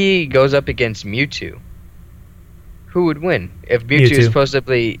 if he goes up against Mewtwo, who would win? If Mewtwo is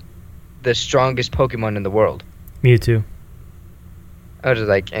supposedly the strongest Pokemon in the world. Mewtwo. I was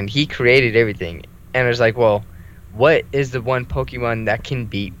like, and he created everything. And I was like, well, what is the one Pokemon that can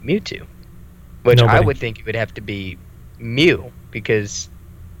beat Mewtwo? Which Nobody. I would think it would have to be Mew, because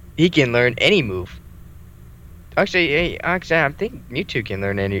he can learn any move. Actually, I think Mewtwo can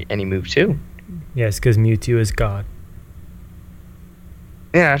learn any move too. Yes, because Mewtwo is God.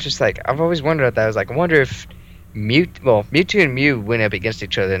 Yeah, I was just like, I've always wondered about that. I was like, I wonder if Mewtwo and Mew went up against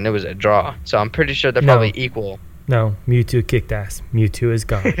each other and it was a draw. So I'm pretty sure they're probably equal. No, Mewtwo kicked ass. Mewtwo is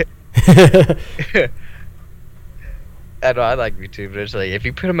God. I know, I like Mewtwo, but it's like, if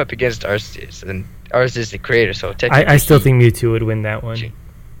you put him up against Arceus, then Arceus is the creator, so technically... I still think Mewtwo would win that one.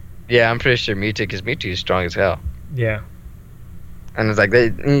 Yeah, I'm pretty sure Mewtwo, because Mewtwo is strong as hell. Yeah. And it's like,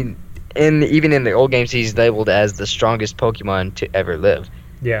 even in the old games, he's labeled as the strongest Pokemon to ever live.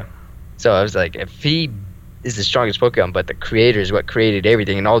 Yeah. So I was like, if he is the strongest Pokemon, but the creator is what created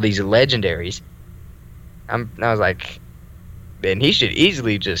everything, and all these legendaries, I was like, then he should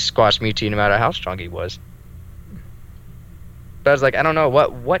easily just squash Mewtwo no matter how strong he was. But I was like, I don't know,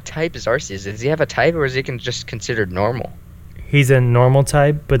 what type is Arceus? Does he have a type, or is he just considered normal? He's a normal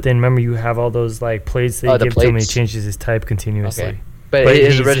type, but then remember you have all those like plates that you give to him and he changes his type continuously. Okay. But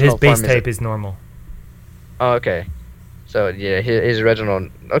his base type is normal. Oh, okay. So, yeah, his original...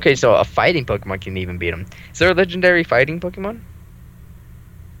 Okay, so a fighting Pokemon can even beat him. Is there a legendary fighting Pokemon?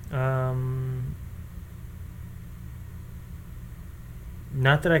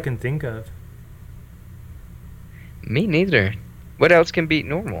 Not that I can think of. Me neither. What else can beat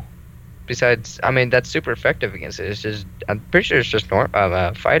normal? Besides, I mean, that's super effective against it. It's just... I'm pretty sure it's just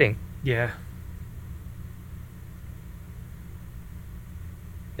fighting. Yeah.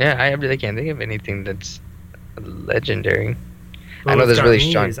 Yeah, I really can't think of anything that's legendary. I Well, know what's there's got really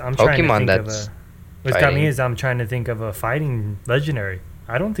me strong is I'm trying to Pokemon think of that's a. What's got me fighting. is I'm trying to think of a fighting legendary.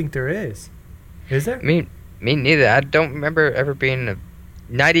 I don't think there is. Is there? Me neither. I don't remember ever being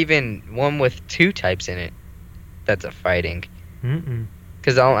not even one with two types in it. That's a fighting. Mm-mm.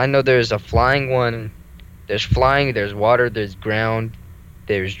 Because I know there's a flying one. There's flying. There's water. There's ground.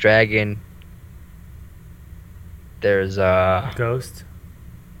 There's dragon. There's Ghost.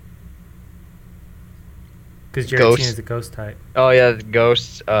 Because Giratina is ghost. a ghost type. Oh yeah,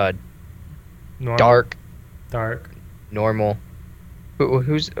 ghosts. Normal, Dark, dark, normal.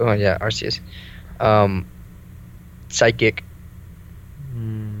 Who's? Oh yeah, Arceus. Um, psychic.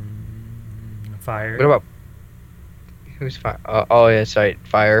 What fire. about who's fire? Oh yeah, sorry,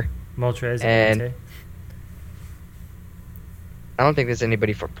 fire. Moltres and And Entei. I don't think there's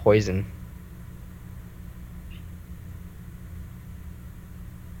anybody for poison.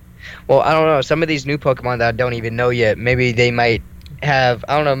 Well, I don't know. Some of these new Pokemon that I don't even know yet, maybe they might have.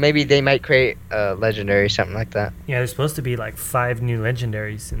 I don't know. Maybe they might create a legendary, something like that. Yeah, there's supposed to be like 5 new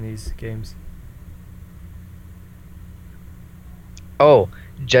legendaries in these games. Oh,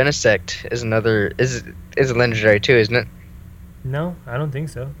 Genesect is another is a legendary too, isn't it? No, I don't think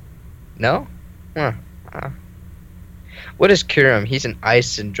so. No. Huh. What is Kyurem? He's an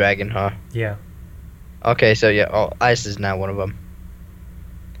ice and dragon, huh? Yeah. Okay, so yeah, oh, ice is not one of them.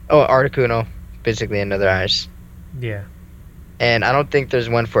 Oh, Articuno, basically another ice. Yeah. And I don't think there's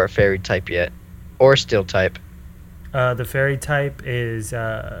one for a fairy type yet, or steel type. The fairy type is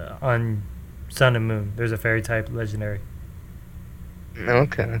on Sun and Moon. There's a fairy type legendary.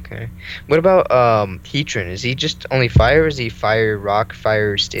 Okay. What about Heatran? Is he just only fire? Or is he fire, rock,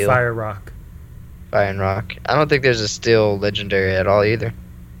 fire, steel? Fire Rock. Fire and rock. I don't think there's a steel legendary at all either.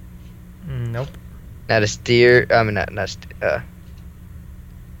 Nope. Not a steer. I mean,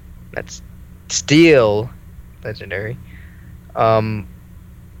 that's steel legendary. I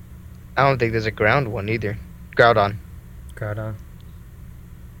don't think there's a ground one either. Groudon. Groudon.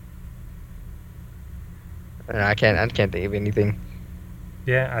 And I can't think of anything.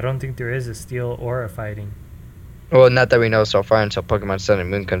 Yeah, I don't think there is a steel or a fighting. Well, not that we know so far until Pokemon Sun and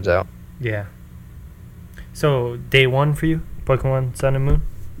Moon comes out. Yeah. So, day 1 for you? Pokemon Sun and Moon?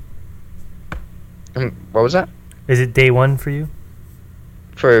 What was that? Is it day 1 for you?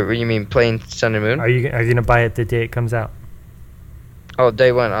 For you mean playing Sun and Moon? Are you gonna buy it the day it comes out? Oh,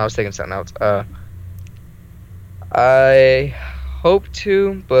 day one. I was thinking something else. I hope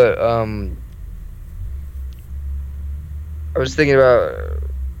to, but I was thinking about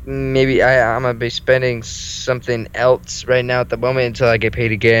maybe I'm gonna be spending something else right now at the moment until I get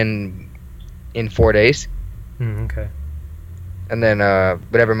paid again in 4 days, Okay. and then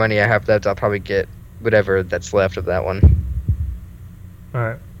whatever money I have left, I'll probably get whatever that's left of that one. All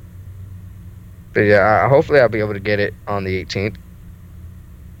right. But yeah, hopefully I'll be able to get it on the 18th.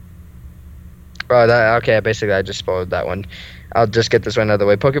 Okay, basically I just spoiled that one. I'll just get this one out of the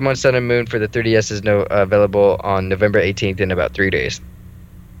way. Pokemon Sun and Moon for the 3DS is available on November 18th in about 3 days.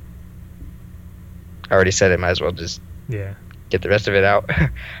 I already said it. Might as well just Yeah. get the rest of it out.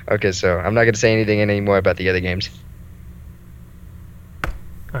 Okay, so I'm not going to say anything anymore about the other games.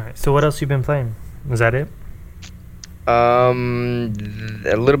 All right. So what else you been playing? Was that it? A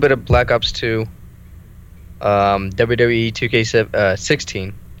little bit of Black Ops 2. WWE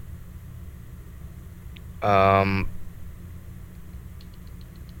 2K16.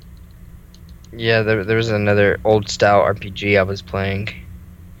 Yeah, there was another old style RPG I was playing.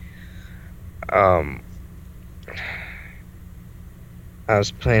 I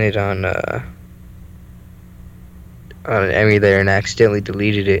was playing it on an emulator and I accidentally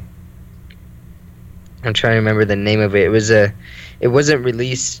deleted it. I'm trying to remember the name of it. It wasn't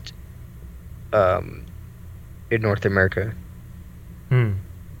released in North America. Hmm.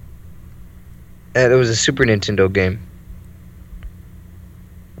 It was a Super Nintendo game.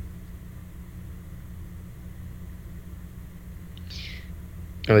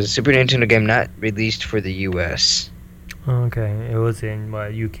 It was a Super Nintendo game not released for the US. Okay. It was in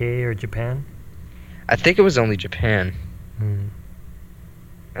what, UK or Japan? I think it was only Japan. Hmm.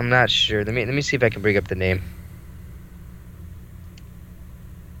 I'm not sure. Let me see if I can bring up the name.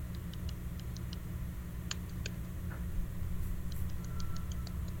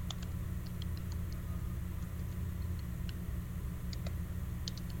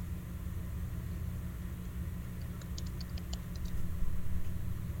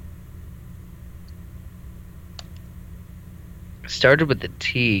 Started with the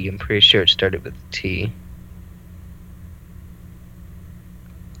T. I'm pretty sure it started with the T.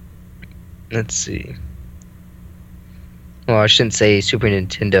 Let's see. Well, I shouldn't say Super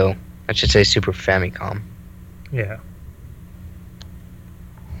Nintendo. I should say Super Famicom. Yeah.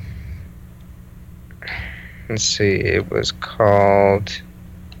 Let's see. It was called.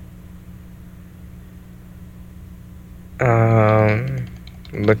 I'm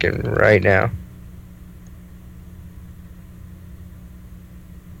looking right now.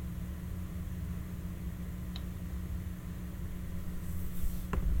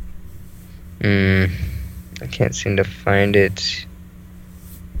 I can't seem to find it.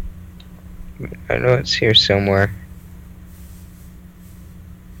 I know it's here somewhere.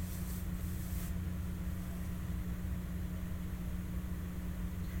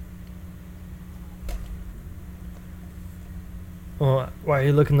 Well, while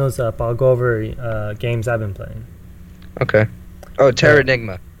you're looking those up, I'll go over games I've been playing. Okay. Oh,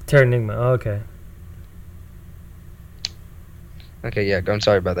 Terranigma. Terranigma. Oh, okay. Okay, yeah. I'm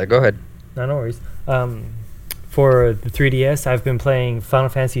sorry about that. Go ahead. No worries. For the 3DS, I've been playing Final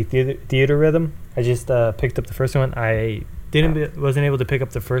Fantasy Theater Rhythm. I just picked up the first one. I wasn't able to pick up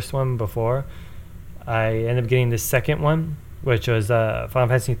the first one before. I ended up getting the second one, which was Final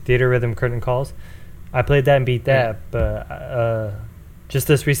Fantasy Theater Rhythm Curtain Calls. I played that and beat that, but just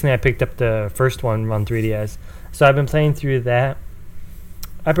this recently I picked up the first one on 3DS. So I've been playing through that.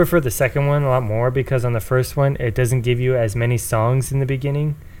 I prefer the second one a lot more because on the first one, it doesn't give you as many songs in the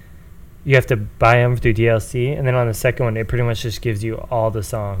beginning. You have to buy them through DLC, and then on the second one, it pretty much just gives you all the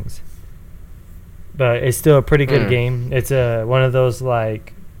songs. But it's still a pretty good game. It's one of those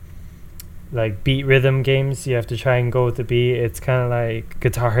like beat rhythm games. You have to try and go with the beat. It's kind of like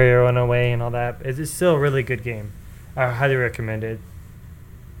Guitar Hero in a way and all that. It's still a really good game. I highly recommend it.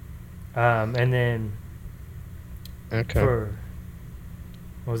 And then Okay.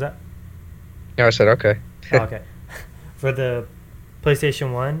 What was that? Yeah, I said okay. Okay. For the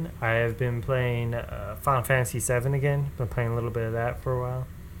PlayStation 1, I have been playing Final Fantasy 7 again. Been playing a little bit of that for a while.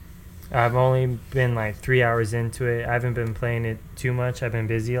 I've only been like 3 hours into it. I haven't been playing it too much. I've been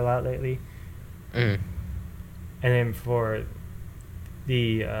busy a lot lately. And then for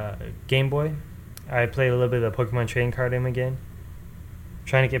the Game Boy, I played a little bit of the Pokemon Trading Card Game again.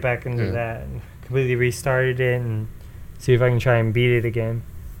 Trying to get back into that and completely restarted it and see if I can try and beat it again.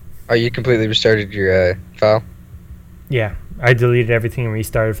 Oh, you completely restarted your file? Yeah, I deleted everything and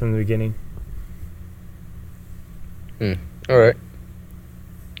restarted from the beginning. All right.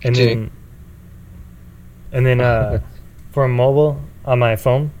 And then for mobile on my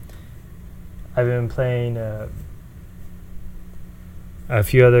phone, I've been playing a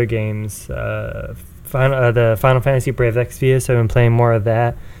few other games. The Final Fantasy Brave Exvius, I've been playing more of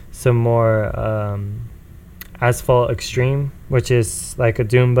that. Some more Asphalt Extreme, which is like a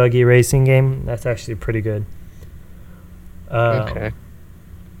Doom buggy racing game. That's actually pretty good. Okay.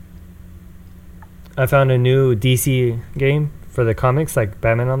 I found a new DC game for the comics, like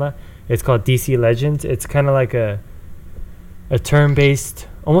Batman on that. It's called DC Legends. It's kind of like a turn-based,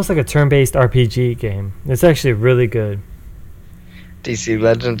 almost like a turn-based RPG game. It's actually really good. DC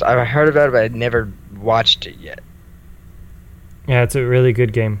Legends. I've heard about it, but I've never watched it yet. Yeah, it's a really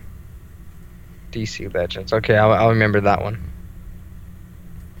good game. DC Legends. Okay, I'll remember that one.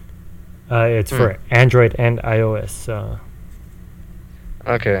 It's for Android and iOS.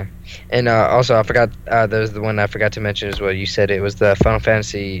 Okay, and also I forgot. There's the one I forgot to mention as well. You said it was the Final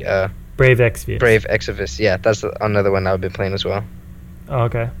Fantasy Brave Exvius. Brave Exvius. Yeah, that's another one I've been playing as well. Oh,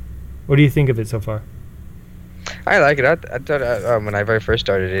 okay. What do you think of it so far? I like it. I thought when I very first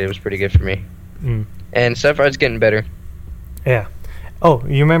started it, it was pretty good for me. And so far it's getting better. Yeah. Oh,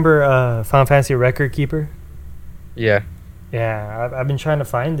 you remember Final Fantasy Record Keeper? Yeah. Yeah, I've been trying to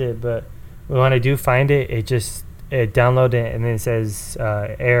find it, but when I do find it, it download it and then it says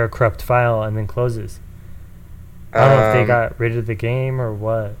error corrupt file and then closes. I don't know if they got rid of the game or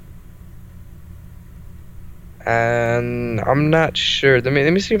what. And I'm not sure. Let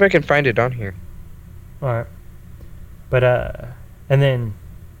me see if I can find it on here. All right. But and then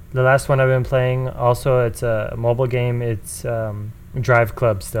the last one I've been playing also, it's a mobile game. It's Drive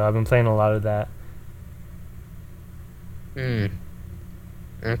Club still. I've been playing a lot of that.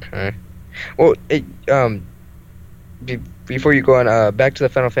 Okay. Well, before you go on, back to the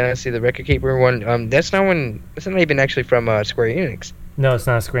Final Fantasy, the Record Keeper one. That's not even actually from Square Enix. No, it's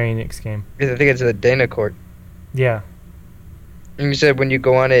not a Square Enix game. I think it's a Dana Court. Yeah. And you said when you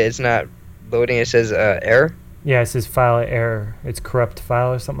go on it, it's not loading. It says error. Yeah, it says file error. It's corrupt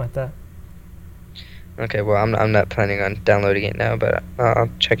file or something like that. Okay, well, I'm not planning on downloading it now, but I'll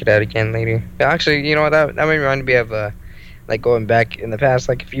check it out again later. Actually, you know what? That might remind me of like going back in the past.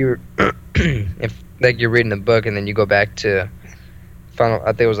 Like if you if like you're reading a book and then you go back to I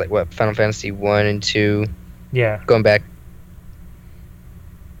think it was like Final Fantasy 1 and 2. Yeah. Going back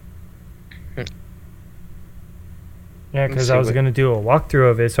Hmm. Yeah, Let's because see I was what. going to do a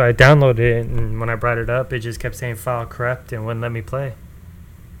walkthrough of it, so I downloaded it, and when I brought it up, it just kept saying file corrupt and wouldn't let me play.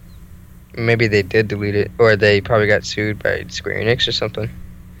 Maybe they did delete it, or they probably got sued by Square Enix or something.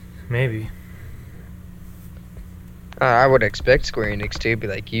 Maybe. I would expect Square Enix to be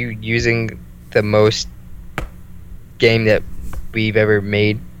like, you using the most game that we've ever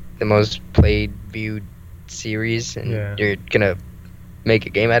made, the most played, viewed series, and Yeah. you're gonna make a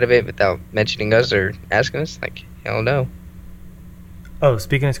game out of it without mentioning us or asking us? Like, hell no. Oh,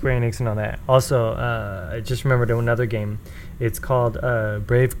 speaking of Square Enix and all that, also, I just remembered another game. It's called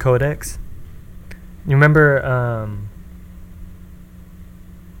Brave Codex. You remember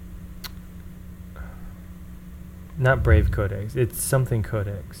not Brave Codex. It's something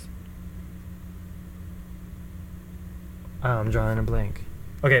Codex. Oh, I'm drawing a blank.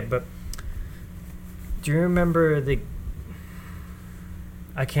 Okay, but do you remember the?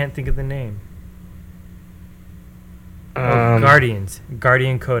 I can't think of the name. Guardian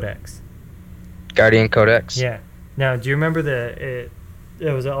Codex. Guardian Codex. Yeah. Now, do you remember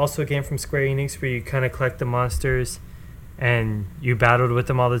it was also a game from Square Enix where you kind of collect the monsters, and you battled with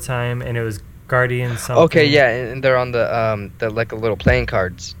them all the time, and it was Guardian something. Okay, yeah, and they're on the like little playing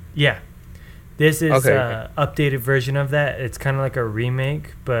cards. Yeah. This is Okay. updated version of that. It's kind of like a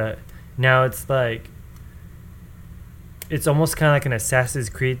remake, but now it's like it's almost kind of like an Assassin's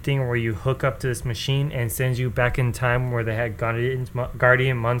Creed thing where you hook up to this machine and sends you back in time where they had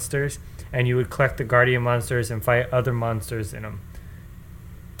Guardian monsters, and you would collect the Guardian monsters and fight other monsters in them.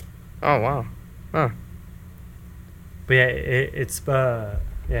 Oh wow. Huh. But yeah, it's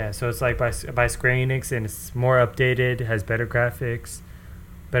yeah. So it's like by Square Enix, and it's more updated, has better graphics,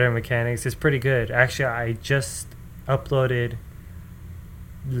 better mechanics. It's pretty good. Actually, I just uploaded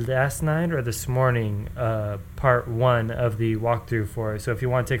last night or this morning part 1 of the walkthrough for it. So if you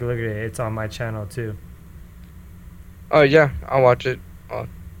want to take a look at it, it's on my channel too. Oh yeah, I'll watch it.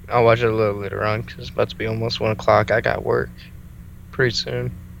 I'll watch it a little later on because it's about to be almost 1 o'clock. I got work pretty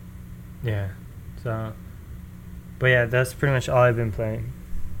soon. Yeah. So, but yeah, that's pretty much all I've been playing.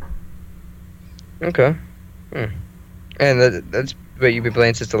 Okay. And that's what you've been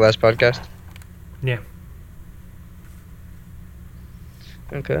playing since the last podcast? Yeah.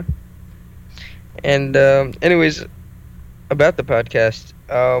 Okay. And anyways, about the podcast,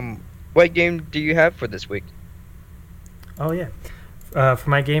 what game do you have for this week? Oh yeah. For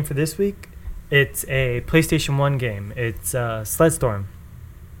my game for this week, it's a PlayStation 1 game. It's Sledstorm.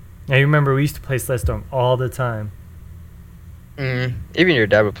 Now you remember we used to play Sledstorm all the time. Even your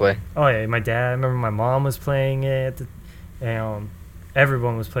dad would play. Oh yeah, my dad. I remember my mom was playing it. And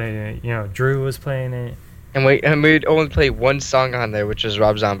everyone was playing it. You know, Drew was playing it. And we'd only play one song on there, which was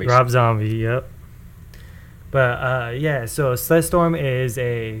Rob Zombie's. Rob Zombie, yep. But yeah, so Sledstorm is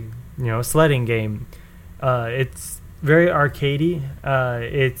a sledding game. It's very arcadey.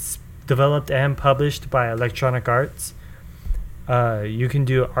 It's developed and published by Electronic Arts. You can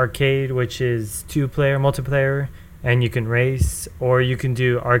do arcade, which is 2-player multiplayer, and you can race, or you can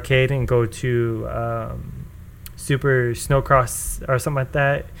do arcade and go to Super Snowcross or something like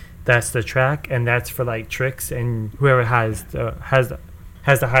that. That's the track, and that's for like tricks, and whoever has the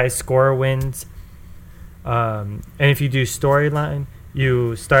highest score wins. And if you do storyline,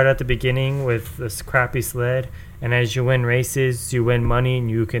 you start at the beginning with this crappy sled, and as you win races, you win money, and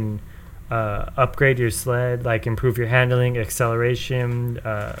you can upgrade your sled, like improve your handling, acceleration,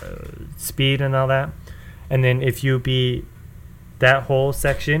 speed, and all that. And then if you beat that whole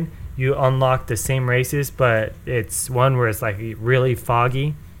section, you unlock the same races, but it's one where it's like really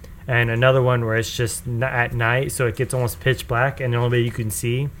foggy, and another one where it's just at night, so it gets almost pitch black, and the only way you can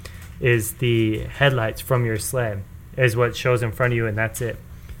see is the headlights from your sled is what shows in front of you, and that's it.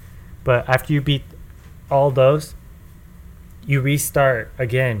 But after you beat all those, you restart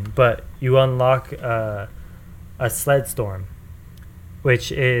again, but you unlock a sled storm,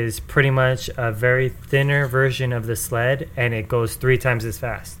 which is pretty much a very thinner version of the sled, and it goes 3 times as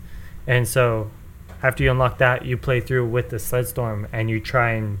fast. And so after you unlock that, you play through with the sled storm, and you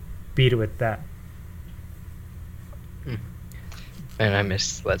try and beat it with that. Man, I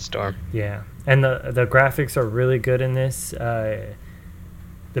miss Sledstorm. Yeah, and the graphics are really good in this. The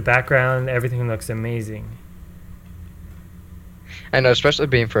background, everything looks amazing. I know, especially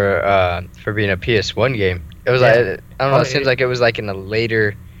being for being a PS1 game. It was Yeah. like, I don't know. It seems like it was like in the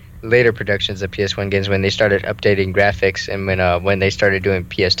later productions of PS1 games when they started updating graphics, and when they started doing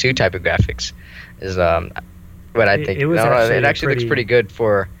PS2 type of graphics is what I think. It was I don't know, actually it actually looks pretty good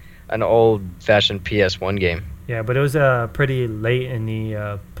for an old-fashioned PS1 game. Yeah, but it was pretty late in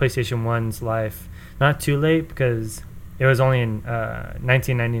the PlayStation 1's life. Not too late, because it was only in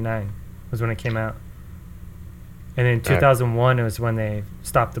 1999. was when it came out. And in Okay. 2001, it was when they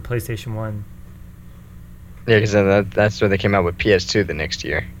stopped the PlayStation 1. Yeah, because that's when they came out with PS2 the next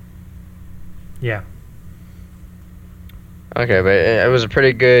year. Yeah. Okay, but it was a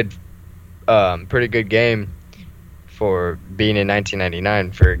pretty good game for being in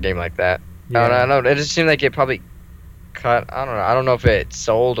 1999 for a game like that. I Yeah. don't know. It just seemed like it probably cut. I don't know. I don't know if it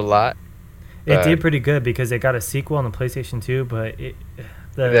sold a lot, It but did pretty good because it got a sequel on the PlayStation 2, but the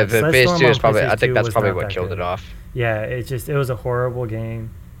the Sledstorm PS2 on is probably. I PlayStation think 2 that's was probably not what that killed it good. off. Yeah, it was a horrible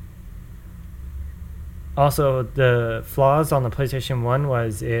game. Also, the flaws on the PlayStation 1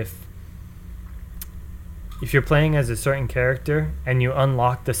 was if you're playing as a certain character and you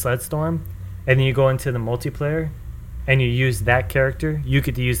unlock the Sledstorm and then you go into the multiplayer and you use that character, you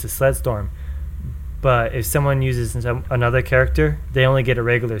get to use the Sledstorm. But if someone uses another character, they only get a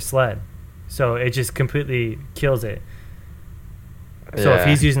regular sled. So it just completely kills it. So if Yeah.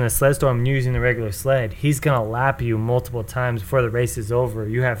 he's using a Sledstorm and you're using the regular sled, he's gonna lap you multiple times before the race is over.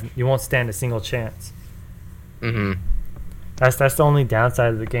 You won't stand a single chance. Mhm. That's the only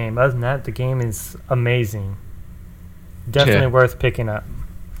downside of the game. Other than that, the game is amazing. Definitely Yeah. worth picking up.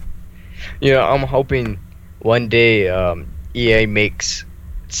 You know, I'm hoping one day EA makes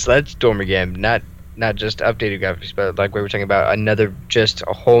Sledstorm again, not just updated graphics, but like we were talking about another, just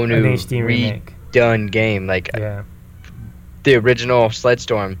a whole An new HD remake. redone game, like Yeah. the original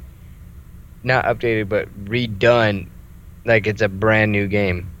Sledstorm, not updated but redone, like it's a brand new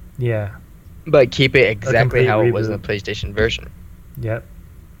game, Yeah. but keep it A exactly complete how it was in reboot. the PlayStation version. Yep.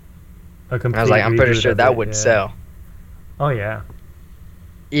 A And I was complete like, I'm pretty reboot sure of that it. would Yeah. sell. Oh yeah.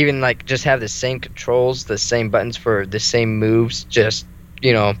 Even like just have the same controls, the same buttons for the same moves, just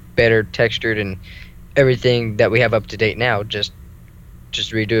better textured and everything that we have up to date now. Just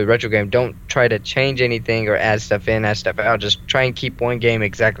redo a retro game. Don't try to change anything or add stuff in, add stuff out. Just try and keep one game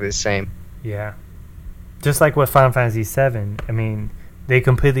exactly the same. Yeah. Just like with Final Fantasy VII. I mean, they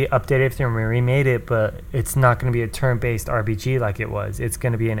completely updated everything and remade it, but it's not going to be a turn-based RPG like it was. It's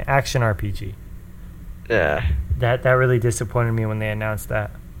going to be an action RPG. Yeah. That really disappointed me when they announced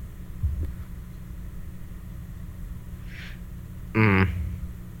that. Mm.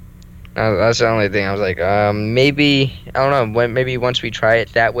 That's the only thing. I was like, maybe I don't know. Maybe once we try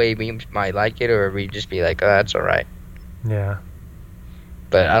it that way, we might like it, or we just be like, oh, that's all right. Yeah.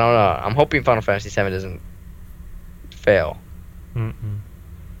 But I don't know. I'm hoping Final Fantasy VII doesn't fail, Mm-mm.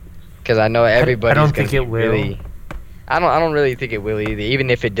 because I know everybody's don't gonna think be it will. really. I don't really think it will either. Even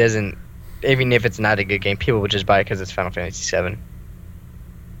if it doesn't, even if it's not a good game, people will just buy it because it's Final Fantasy VII.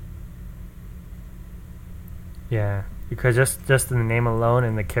 Yeah. Because just in the name alone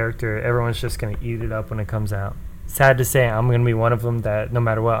and the character, everyone's just going to eat it up when it comes out. Sad to say, I'm going to be one of them that no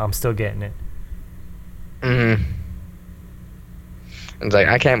matter what, I'm still getting it. Mm-hmm. It's like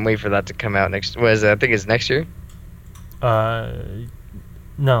I can't wait for that to come out next. What is it? I think it's next year.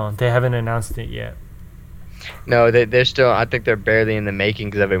 No, they haven't announced it yet. No, they're still. I think they're barely in the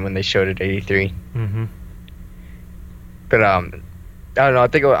makings of it when they showed it at E3. Mm-hmm. But I don't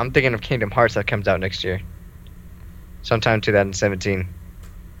know. I'm thinking of Kingdom Hearts that comes out next year, sometime 2017.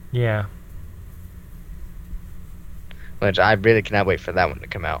 Yeah. Which I really cannot wait for that one to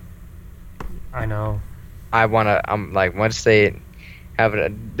come out. I know. I'm like, once they have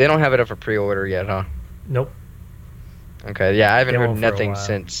it, they don't have it up for pre-order yet, huh? Nope. Okay, yeah, I haven't They heard won't for a nothing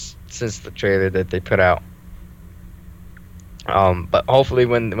while. since the trailer that they put out. But hopefully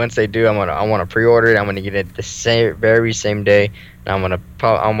once they do, I want to pre-order it. I'm gonna get it the very same day, and I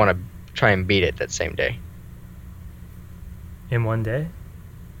want to try and beat it that same day. In one day?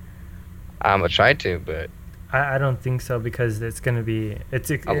 I'm gonna try to, but I don't think so because it's going to be...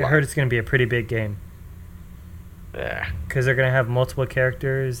 I lot. heard it's going to be a pretty big game. yeah, Because they're going to have multiple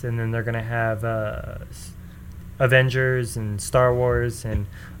characters and then they're going to have Avengers and Star Wars and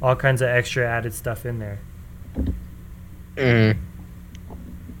all kinds of extra added stuff in there. mm.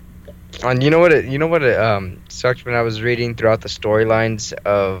 And you know what it sucked when I was reading throughout the storylines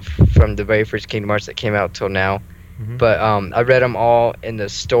from the very first Kingdom Hearts that came out till now. Mm-hmm. But I read them all in the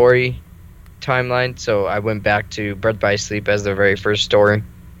story timeline, so I went back to Birth by Sleep as the very first story,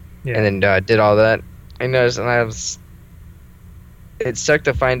 Yeah. and then did all that. It sucked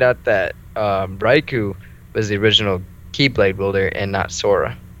to find out that Raikou was the original Keyblade wielder and not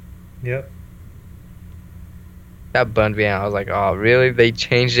Sora. Yep. That bummed me out. I was like, oh, really? They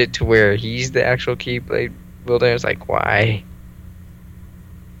changed it to where he's the actual Keyblade wielder? It's like, why?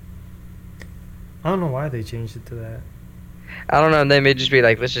 I don't know why they changed it to that. I don't know. They may just be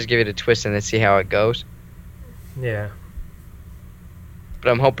like, let's just give it a twist and then see how it goes. Yeah.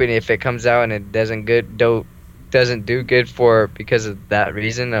 But I'm hoping if it comes out and it doesn't doesn't do good for because of that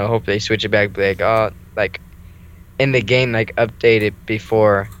reason. I hope they switch it back, like like in the game, like update it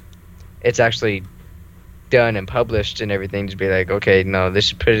before it's actually done and published and everything. Just be like, okay, no, this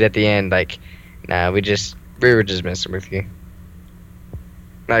should put it at the end. Like, nah, we were just messing with you.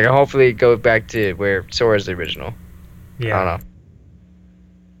 Like, hopefully, go back to where Sora's the original. Yeah. I don't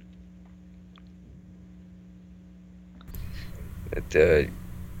know.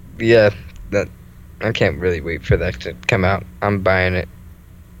 Yeah, that I can't really wait for that to come out. I'm buying it.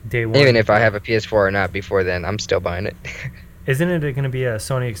 Day one. Even if I have a PS4 or not before then, I'm still buying it. Isn't it going to be a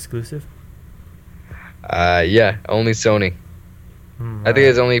Sony exclusive? Yeah, only Sony. I think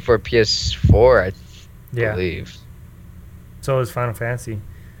it's only for PS4, I believe. So is Final Fantasy.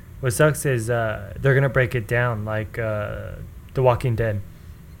 What sucks is they're going to break it down like The Walking Dead.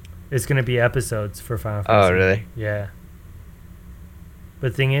 It's going to be episodes for Final Fantasy. Oh, really? Yeah.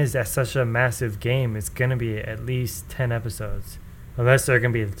 But the thing is, that's such a massive game. It's going to be at least 10 episodes. Unless there are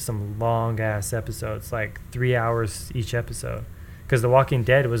going to be some long-ass episodes, like 3 hours each episode. Because The Walking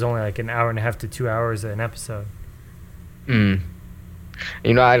Dead was only like an hour and a half to 2 hours an episode. You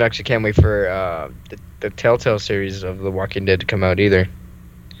know, I actually can't wait for the Telltale series of The Walking Dead to come out either.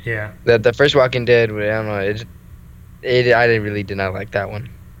 Yeah. The first Walking Dead, I don't know, I did not like that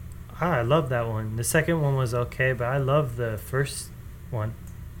one. I love that one. The second one was okay, but I love the first one.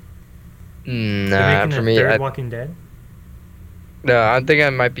 Nah, for me, third Walking Dead. No, I think I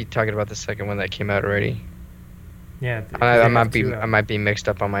might be talking about the second one that came out already. Yeah, I might be mixed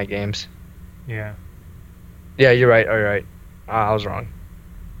up on my games. Yeah. Yeah, you're right. All right, I was wrong.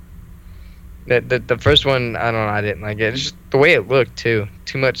 The first one, I don't know, I didn't like it. It's just the way it looked too.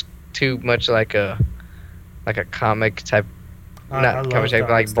 Too much like a comic type. Not comic type,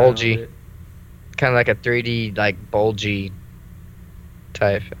 like bulgy. Kind of like a 3D like bulgy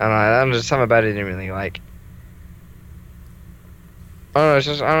type. I don't know. Just something about it I didn't really like. I don't know.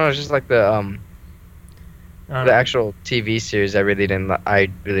 It's just like the actual TV series. I really don't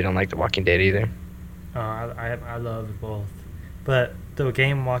like The Walking Dead either. I love both, but the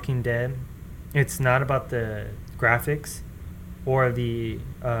game Walking Dead, it's not about the graphics or the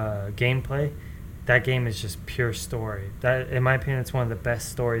gameplay. That game is just pure story. That, in my opinion, it's one of the best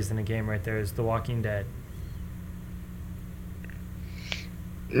stories in a game right there. Is The Walking Dead.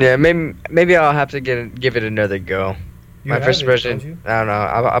 Yeah, maybe I'll have to give it another go. My first impression, I don't know.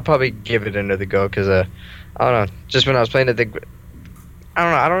 I'll probably give it another go because I don't know. Just when I was playing it, I don't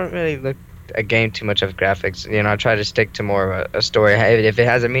know. I don't really look a game too much of graphics. You know, I try to stick to more of a story. If it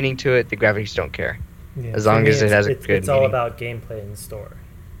has a meaning to it, the graphics don't care. Yeah, as long as it has a good it's all about gameplay and story.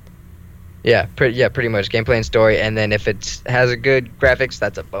 Yeah, pretty much gameplay and story. And then if it has a good graphics,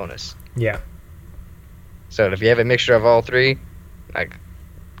 that's a bonus. Yeah. So if you have a mixture of all three, like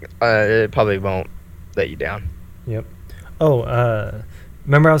it probably won't let you down. Yep. Oh,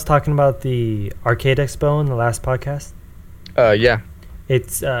 remember I was talking about the Arcade Expo in the last podcast? Yeah.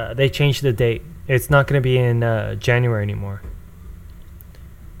 It's they changed the date. It's not going to be in January anymore.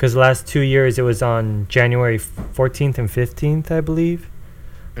 Because the last 2 years it was on January 14th and 15th, I believe.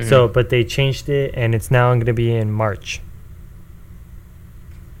 Mm-hmm. So, but they changed it, and it's now going to be in March.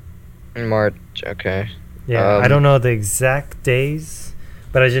 In March, okay. Yeah, I don't know the exact days,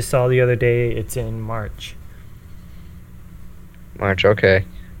 but I just saw the other day it's in March. March, okay.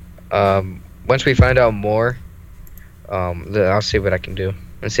 Once we find out more, I'll see what I can do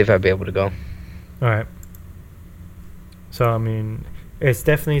and see if I'll be able to go. All right. So, I mean, it's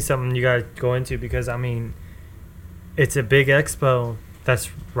definitely something you got to go into because, I mean, it's a big expo that's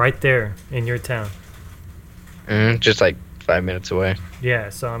right there in your town. Just like 5 minutes away. Yeah,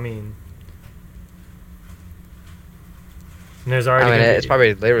 so, I mean, there's already. It's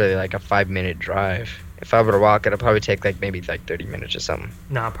probably literally like a 5-minute drive. If I were to walk, it'll probably take maybe 30 minutes or something.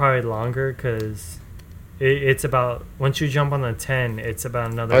 Nah, probably longer because it's about, once you jump on the 10, it's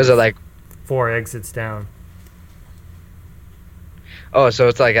about another. Or is it like 4 exits down? Oh, so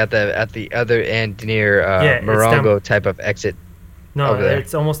it's like at the other end near Morongo type of exit. No,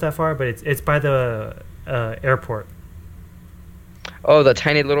 it's almost that far, but it's by the airport. Oh, the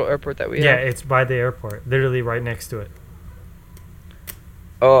tiny little airport that we have? Yeah, it's by the airport, literally right next to it.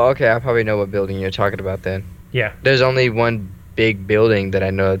 Oh, okay. I probably know what building you're talking about then. Yeah. There's only one big building that I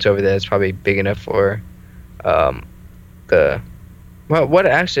know that's over there. It's probably big enough for what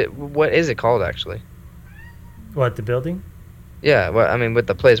is it called actually? What, the building? Yeah, with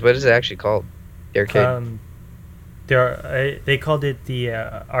the place, what is it actually called? The arcade. They called it the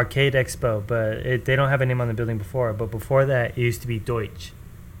Arcade Expo, but they don't have a name on the building before. But before that, it used to be Deutsch.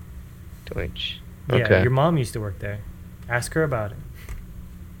 Deutsch. Yeah, okay. your mom used to work there. Ask her about it.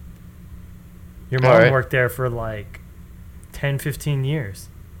 Your All mom right. worked there for like 10, 15 years.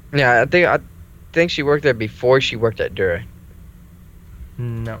 Yeah, I think she worked there before she worked at Dura.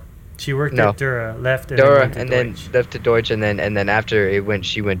 No. She worked No, at Dura, left, and then Dura, went to and then Deutsch. left to Deutsch, and then after it went,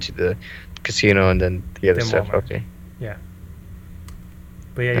 she went to the casino, and then the other Then stuff. Walmart. Okay. Yeah.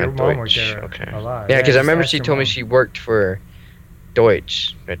 But yeah, your mom worked Deutsch. there Okay. a lot. Yeah, Yeah, because I just remember ask she your told me mom. she worked for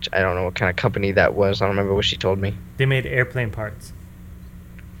Deutsch, which I don't know what kind of company that was. I don't remember what she told me. They made airplane parts.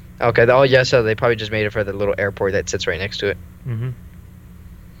 Okay. Oh, yeah. So they probably just made it for the little airport that sits right next to it. Mm-hmm.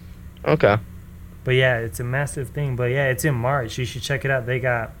 Okay. But yeah, it's a massive thing. But yeah, it's in March. You should check it out. They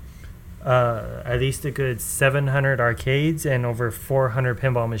got at least a good 700 arcades and over 400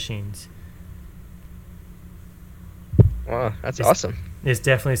 pinball machines. Wow, that's It's- awesome. It's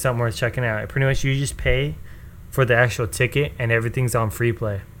definitely something worth checking out. Pretty much, you just pay for the actual ticket, and everything's on free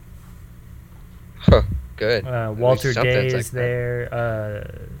play. Huh. Good. Walter least something's Day like is that.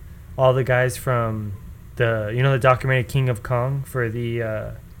 there. All the guys from the documentary King of Kong for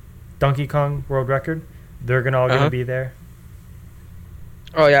the Donkey Kong world record. They're all Uh-huh. gonna be there.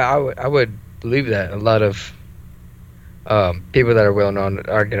 Oh yeah, I would believe that a lot of people that are well known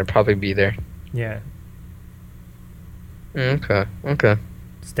are gonna probably be there. Yeah, Okay. Okay.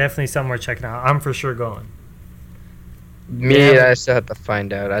 it's definitely something worth checking out. I'm for sure going. Me, Yeah. I still have to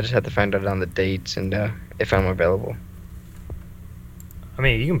find out. I just have to find out on the dates and if I'm available. I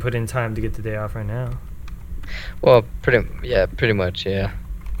mean, you can put in time to get the day off right now. Well, pretty much, yeah.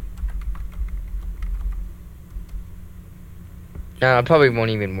 No, I probably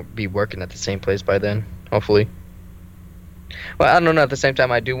won't even be working at the same place by then. Hopefully. Well, I don't know. At the same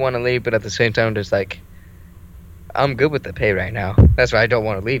time, I do want to leave, but at the same time, there's like, I'm good with the pay right now. That's why I don't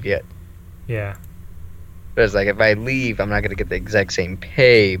want to leave yet. Yeah, But it's like if I leave, I'm not gonna get the exact same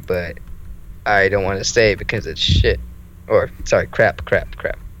pay, but I don't want to stay because it's shit. Or sorry, crap.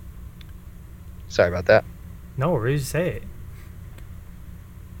 Sorry about that. no worries. Say it.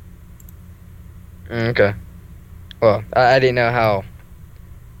 Okay. Well, I didn't know how.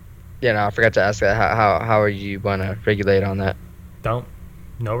 I forgot to ask that. How are you wanna regulate on that? Don't.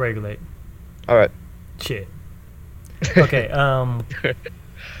 No regulate. All right. Shit. Okay.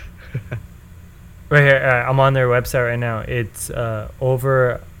 Right here, I'm on their website right now. It's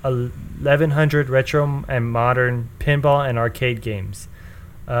over 1,100 retro and modern pinball and arcade games.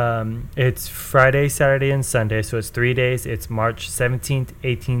 It's Friday, Saturday, and Sunday, so it's 3 days. It's March 17th,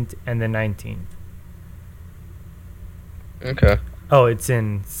 18th, and the 19th. Okay. Oh, it's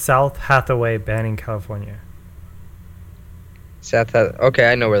in South Hathaway, Banning, California.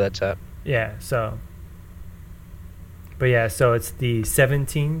 Okay, I know where that's at. Yeah, so. But yeah, so it's the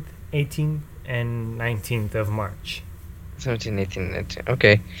 17th, 18th, and 19th of March. 17, 18, 19.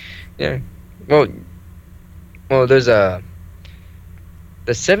 Okay. Yeah. Well, there's the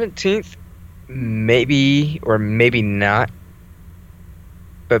 17th, maybe or maybe not,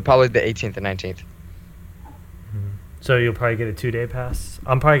 but probably the 18th and 19th. So you'll probably get a 2-day pass.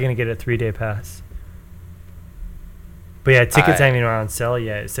 I'm probably gonna get a 3-day pass. But yeah, tickets aren't even on sale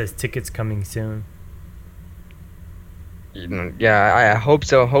yet. It says tickets coming soon. Yeah, I hope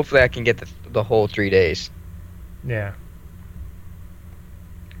so. Hopefully, I can get the whole 3 days. Yeah.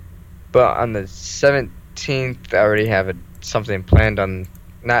 But on the 17th, I already have something planned on.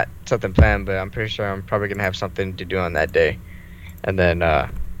 Not something planned, but I'm pretty sure I'm probably gonna have something to do on that day, and then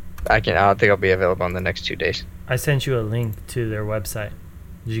I don't think I'll be available on the next 2 days. I sent you a link to their website.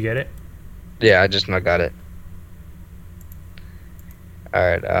 Did you get it? Yeah, I just not got it. All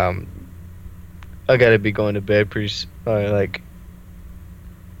right. I gotta be going to bed like.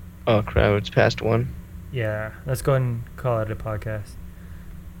 Oh crap! It's past 1. Yeah. Let's go ahead and call it a podcast.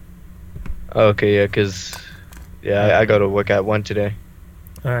 Okay, yeah, cause I go to work at 1 today.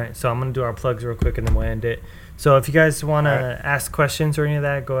 All right. So I'm gonna do our plugs real quick and then we'll end it. So if you guys want to Alright. ask questions or any of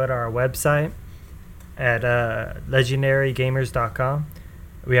that, go to our website at legendarygamers.com.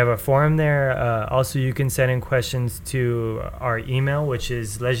 We have a forum there. Also, you can send in questions to our email, which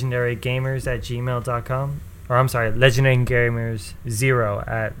is legendarygamers@gmail.com. Or I'm sorry,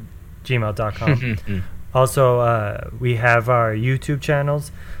 legendarygamers0@gmail.com. Also, we have our YouTube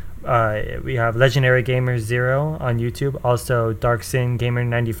channels. We have Legendary Gamers 0 on YouTube. Also, Dark Sin Gamer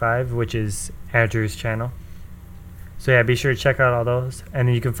 95, which is Andrew's channel. So yeah, be sure to check out all those. And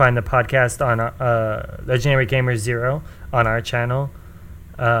then you can find the podcast on Legendary Gamers 0 on our channel.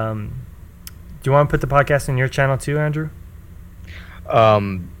 Do you want to put the podcast on your channel too, Andrew?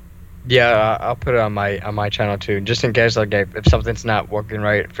 Yeah, I'll put it on my channel too, just in case like if something's not working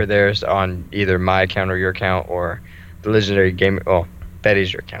right for theirs on either my account or your account or the Legendary Gamer. Oh,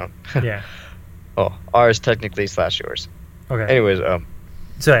 Betty's your account. Yeah. Oh, ours technically / yours. Okay. Anyways,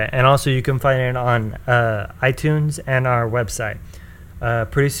 So, and also you can find it on iTunes and our website.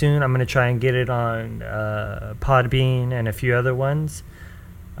 Pretty soon, I'm going to try and get it on Podbean and a few other ones.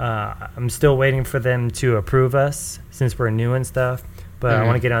 I'm still waiting for them to approve us since we're new and stuff. But I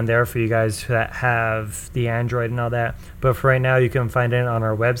want to get on there for you guys that have the Android and all that. But for right now, you can find it on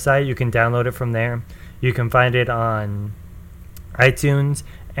our website. You can download it from there. You can find it on iTunes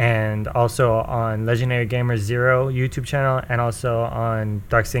and also on legendarygamers0 YouTube channel and also on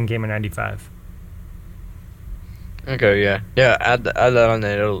legendarygamer95. Okay, yeah. Add that on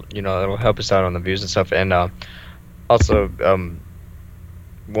there. It'll help us out on the views and stuff. And also,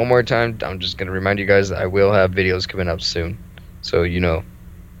 one more time, I'm just gonna remind you guys that I will have videos coming up soon. So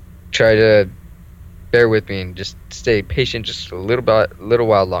try to bear with me and just stay patient just a little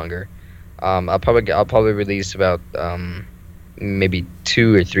while longer. I'll probably release about maybe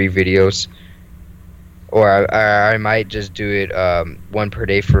 2 or 3 videos, or I might just do it one per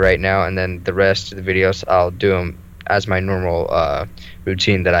day for right now, and then the rest of the videos I'll do them as my normal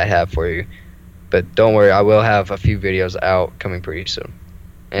routine that I have for you. But don't worry, I will have a few videos out coming pretty soon,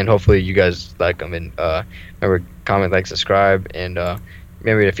 and hopefully you guys like them. And remember, comment, like, subscribe, and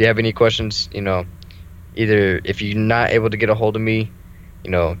remember, if you have any questions, either if you're not able to get a hold of me,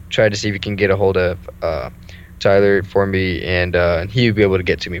 try to see if you can get a hold of Tyler for me, and he'll be able to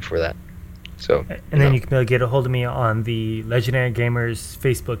get to me for that. So, and then you can be able to get a hold of me on the Legendary Gamers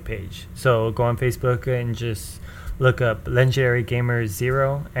Facebook page. So go on Facebook and just look up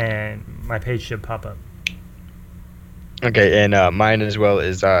legendarygamers0, and my page should pop up. Okay, and mine as well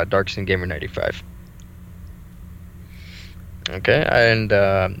is legendarygamer95. Okay, and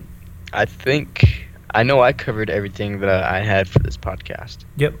I think I know I covered everything that I had for this podcast.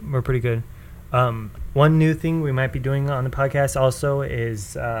 Yep, we're pretty good. One new thing we might be doing on the podcast also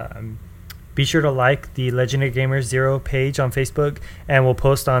is be sure to like the Legendary Gamers 0 page on Facebook, and we'll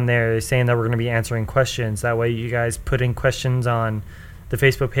post on there saying that we're going to be answering questions. That way you guys put in questions on the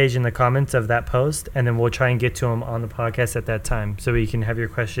Facebook page in the comments of that post, and then we'll try and get to them on the podcast at that time so we can have your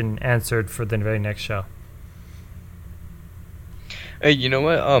question answered for the very next show. Hey, you know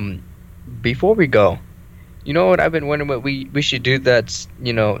what? Before we go, you know what I've been wondering what we should do that's,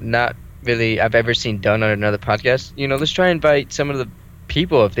 not really I've ever seen done on another podcast. Let's try and invite some of the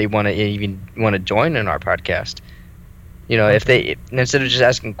people if they want to join in our podcast. If they, instead of just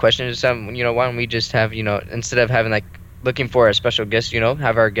asking questions or something, why don't we just have, instead of having like looking for a special guest,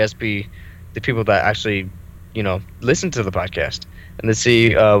 have our guests be the people that actually, listen to the podcast, and to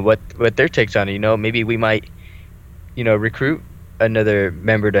see what their takes on it. Maybe we might, recruit another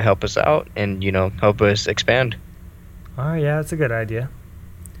member to help us out and help us expand. Oh yeah, that's a good idea.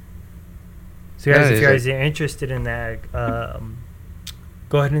 So guys, if you guys are interested in that,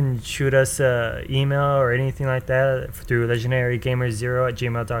 go ahead and shoot us an email or anything like that through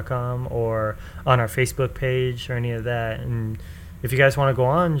legendarygamers0@gmail.com or on our Facebook page or any of that. And if you guys want to go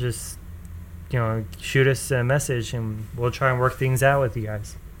on, just shoot us a message and we'll try and work things out with you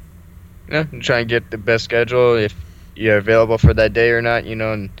guys. Yeah, try and get the best schedule if you're available for that day or not.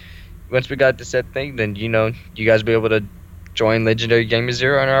 And once we got the set thing, then you guys will be able to join Legendary Gamer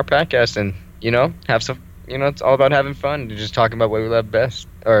 0 on our podcast and have some. It's all about having fun and just talking about what we love best,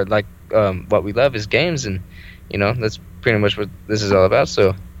 or like what we love is games, and that's pretty much what this is all about.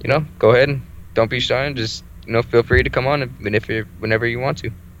 So go ahead and don't be shy, and just feel free to come on whenever you want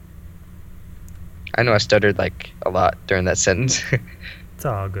to. I know I stuttered like a lot during that sentence. It's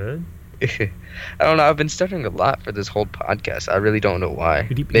all good. I don't know. I've been stuttering a lot for this whole podcast. I really don't know why.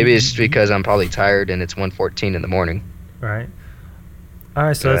 Maybe it's because I'm probably tired and it's 1:14 in the morning. Right. All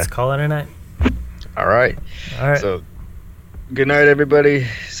right. So let's call it a night. All right. So, good night, everybody.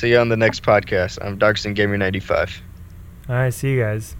 See you on the next podcast. I'm legendarygamer95. All right. See you guys.